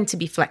 knowing when to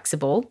be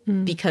flexible,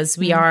 because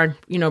we are,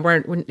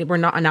 we're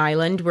not an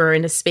island. We're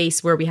in a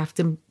space where we have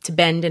to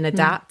bend and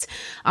adapt.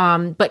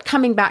 But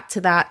coming back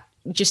to that,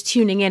 just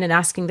tuning in and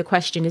asking the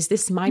question, is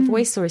this my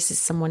voice or is this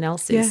someone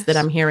else's that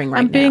I'm hearing right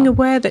now? And being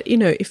aware that,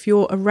 if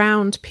you're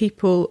around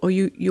people or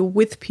you're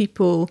with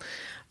people,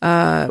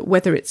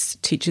 whether it's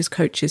teachers,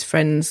 coaches,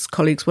 friends,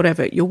 colleagues,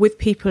 whatever, you're with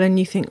people and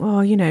you think,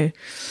 it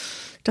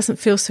doesn't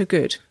feel so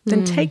good,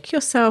 then take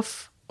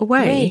yourself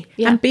away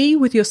and be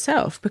with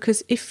yourself.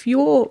 Because if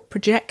you're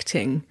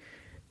projecting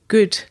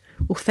good,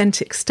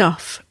 authentic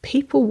stuff,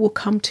 people will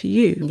come to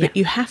you. But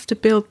you have to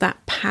build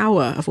that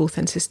power of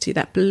authenticity,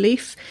 that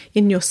belief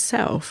in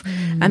yourself.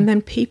 And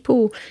then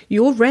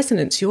your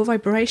resonance, your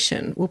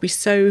vibration will be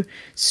so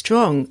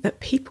strong that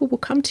people will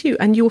come to you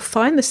and you'll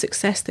find the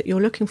success that you're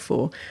looking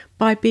for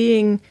by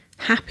being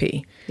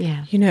happy.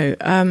 Yeah.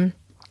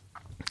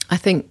 I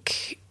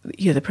think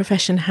the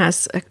profession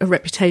has a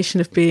reputation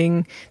of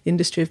being the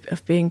industry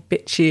of being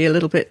bitchy, a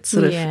little bit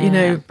sort of,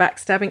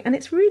 backstabbing. And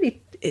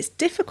it's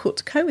difficult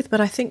to cope with. But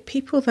I think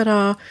people that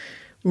are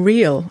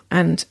real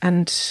and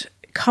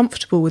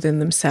comfortable within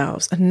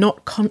themselves and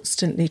not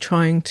constantly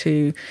trying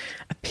to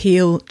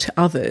appeal to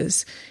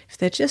others, if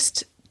they're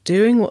just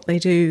doing what they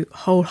do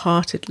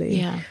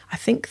wholeheartedly, I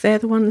think they're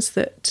the ones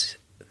that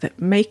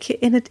make it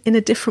in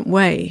a different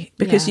way,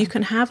 because you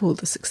can have all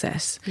the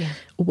success,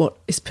 or what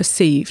is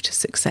perceived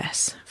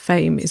success.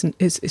 Fame is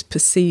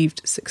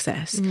perceived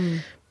success,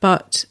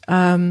 but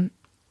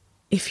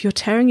if you're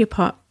tearing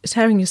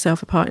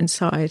yourself apart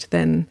inside,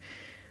 then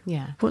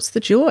what's the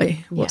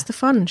joy? What's the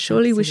fun?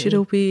 Surely we should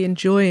all be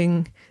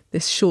enjoying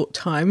this short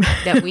time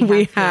that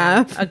we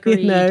have.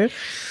 Agreed.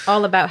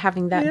 All about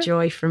having that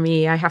joy for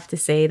me. I have to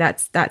say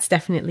that's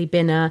definitely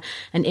been an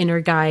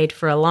inner guide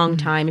for a long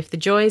time. If the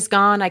joy is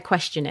gone, I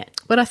question it.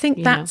 But I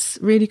think that's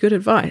really good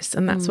advice.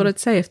 And that's what I'd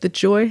say. If the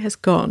joy has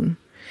gone,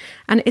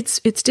 and it's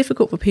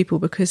difficult for people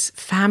because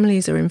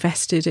families are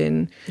invested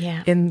in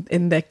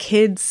their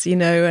kids,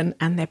 and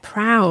they're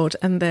proud,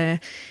 and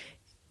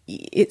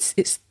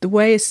it's the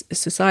way as a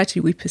society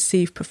we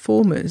perceive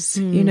performers,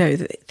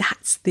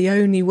 that's the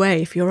only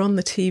way. If you're on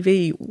the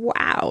TV,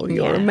 wow,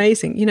 you're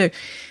amazing,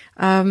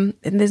 and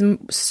there's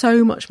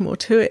so much more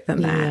to it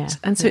than that.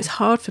 And so it's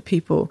hard for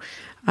people,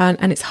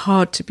 and it's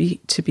hard to be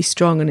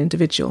strong and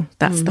individual.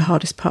 That's the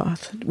hardest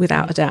path,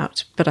 without a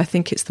doubt. But I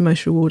think it's the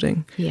most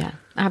rewarding. Yeah,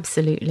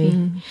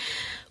 absolutely.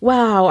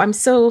 Wow, I'm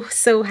so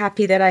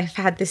happy that I've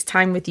had this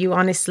time with you,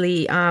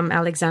 honestly,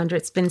 Alexandra.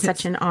 It's been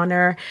such an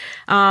honor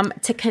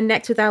to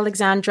connect with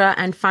Alexandra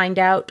and find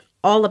out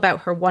all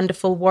about her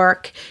wonderful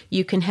work.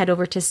 You can head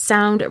over to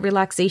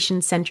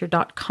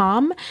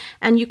soundrelaxationcenter.com,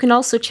 and you can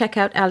also check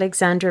out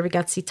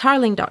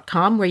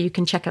alexandraregazzitarling.com, where you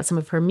can check out some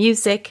of her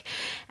music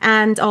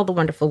and all the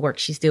wonderful work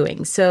she's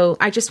doing. So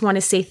I just want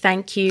to say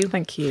thank you.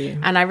 Thank you.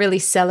 And I really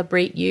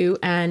celebrate you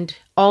and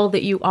all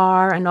that you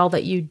are and all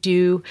that you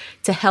do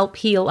to help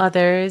heal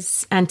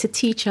others and to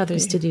teach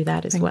others to do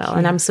that as well.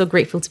 And I'm so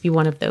grateful to be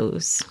one of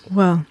those.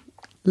 Well,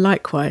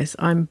 likewise,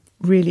 I'm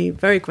really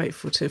very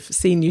grateful to have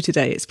seen you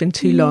today. It's been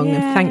too long,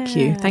 and thank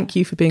you. Thank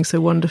you for being so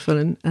wonderful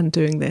and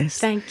doing this.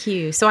 Thank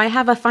you. So I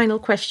have a final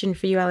question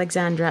for you,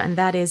 Alexandra, and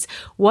that is,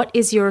 what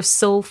is your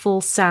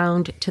soulful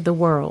sound to the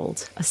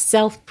world? A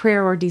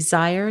self-prayer or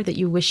desire that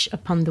you wish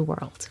upon the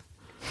world?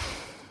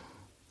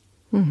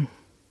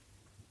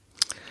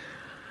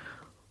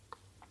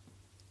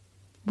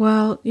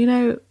 Well,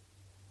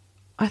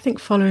 I think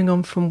following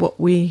on from what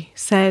we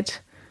said,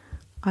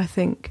 I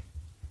think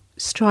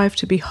strive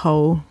to be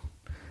whole.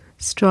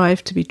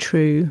 Strive to be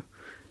true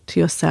to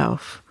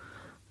yourself.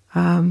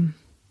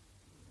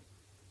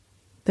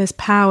 There's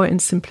power in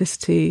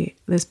simplicity.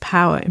 There's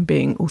power in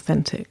being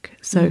authentic.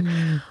 So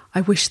I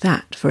wish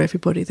that for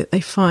everybody, that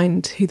they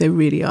find who they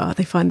really are.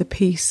 They find the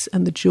peace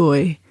and the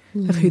joy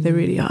of who they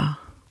really are.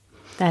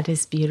 That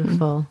is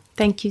beautiful.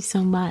 Thank you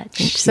so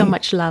much. So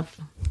much love.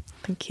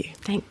 Thank you.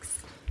 Thanks.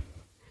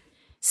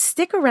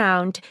 Stick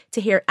around to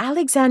hear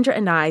Alexandra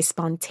and I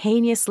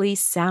spontaneously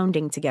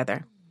sounding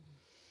together.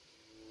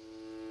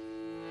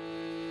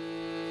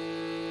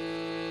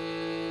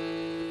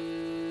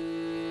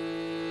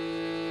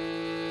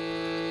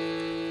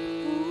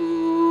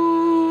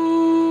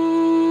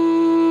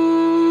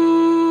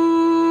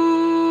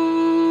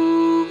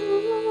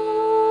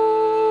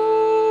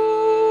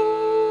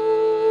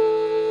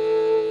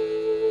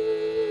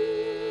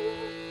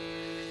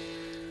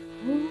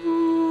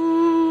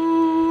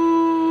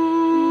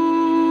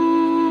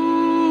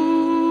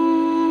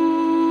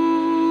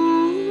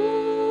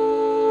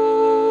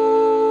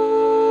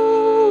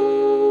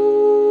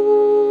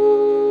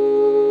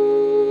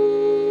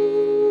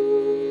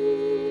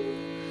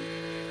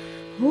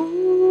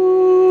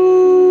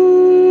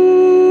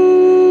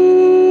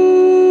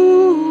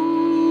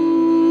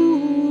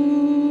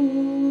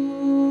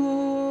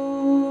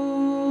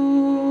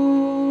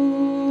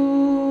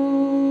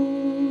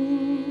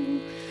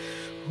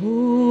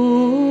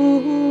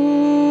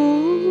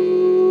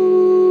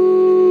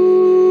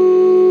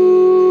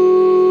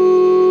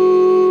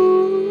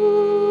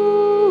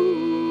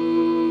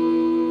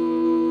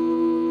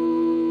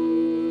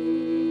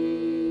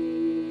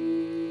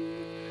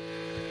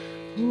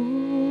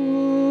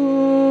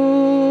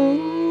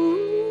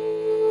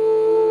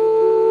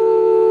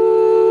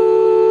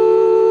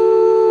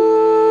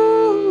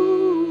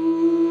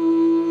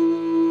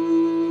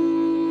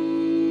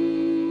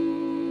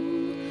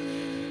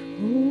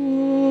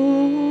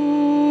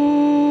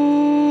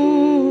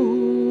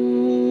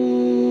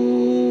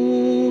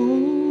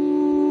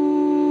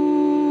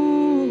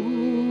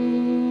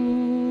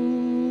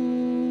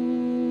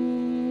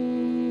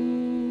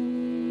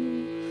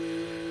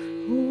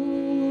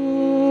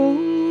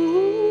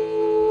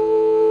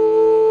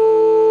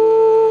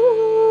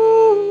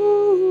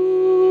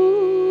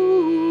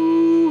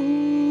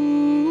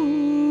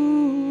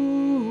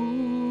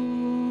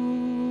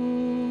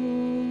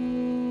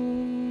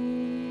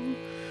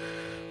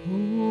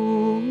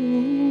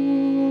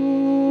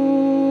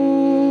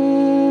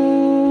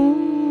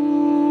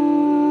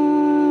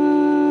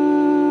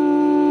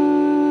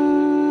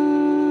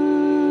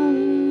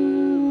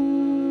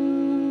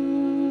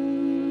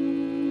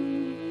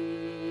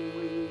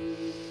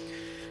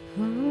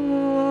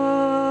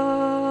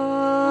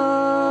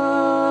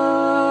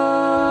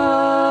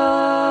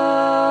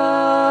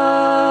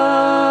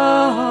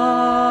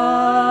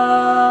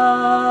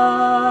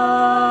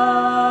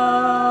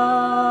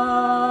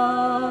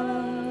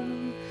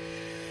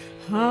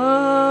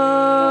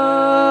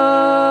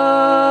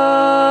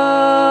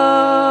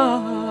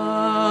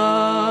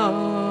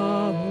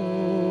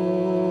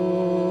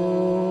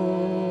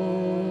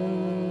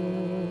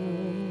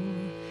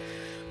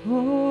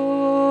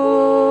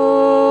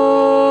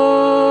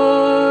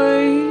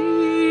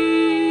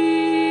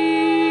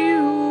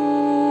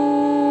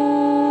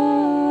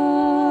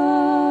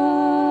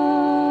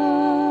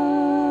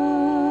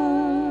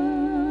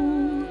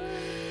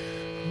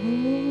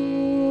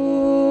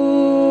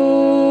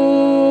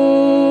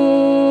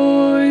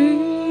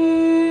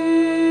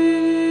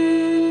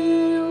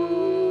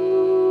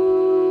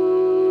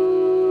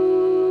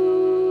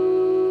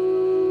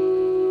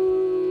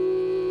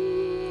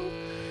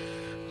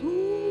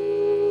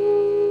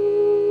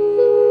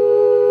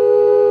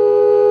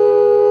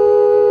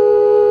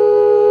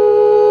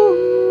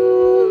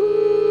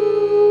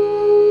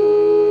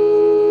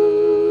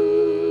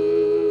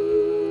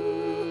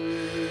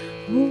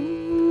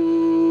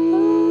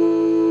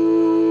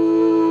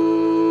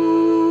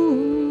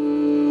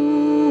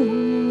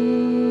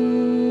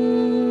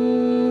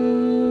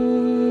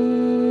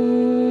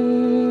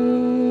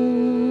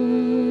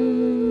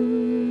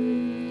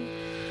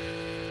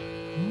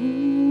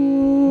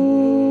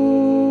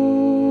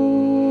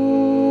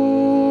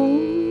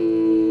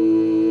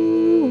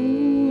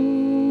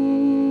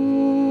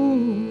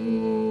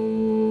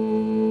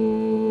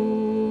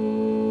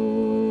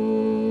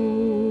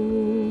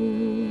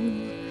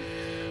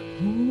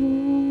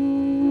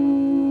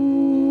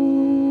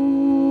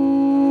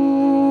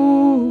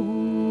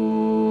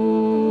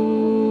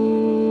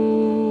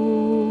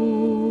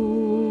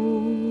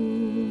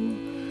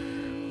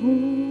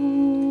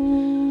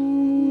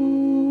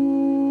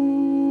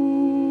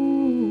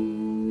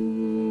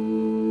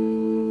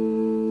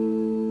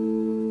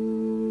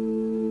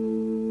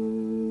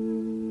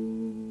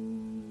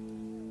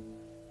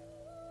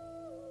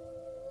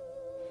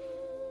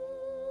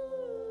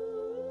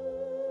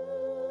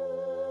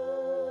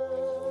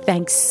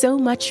 Thanks so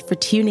much for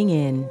tuning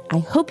in. I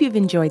hope you've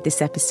enjoyed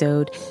this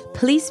episode.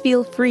 Please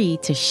feel free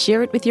to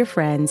share it with your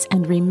friends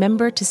and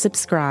remember to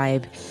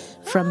subscribe.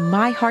 From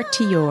my heart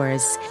to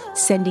yours,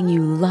 sending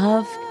you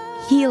love,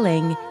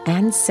 healing,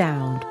 and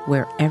sound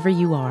wherever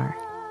you are.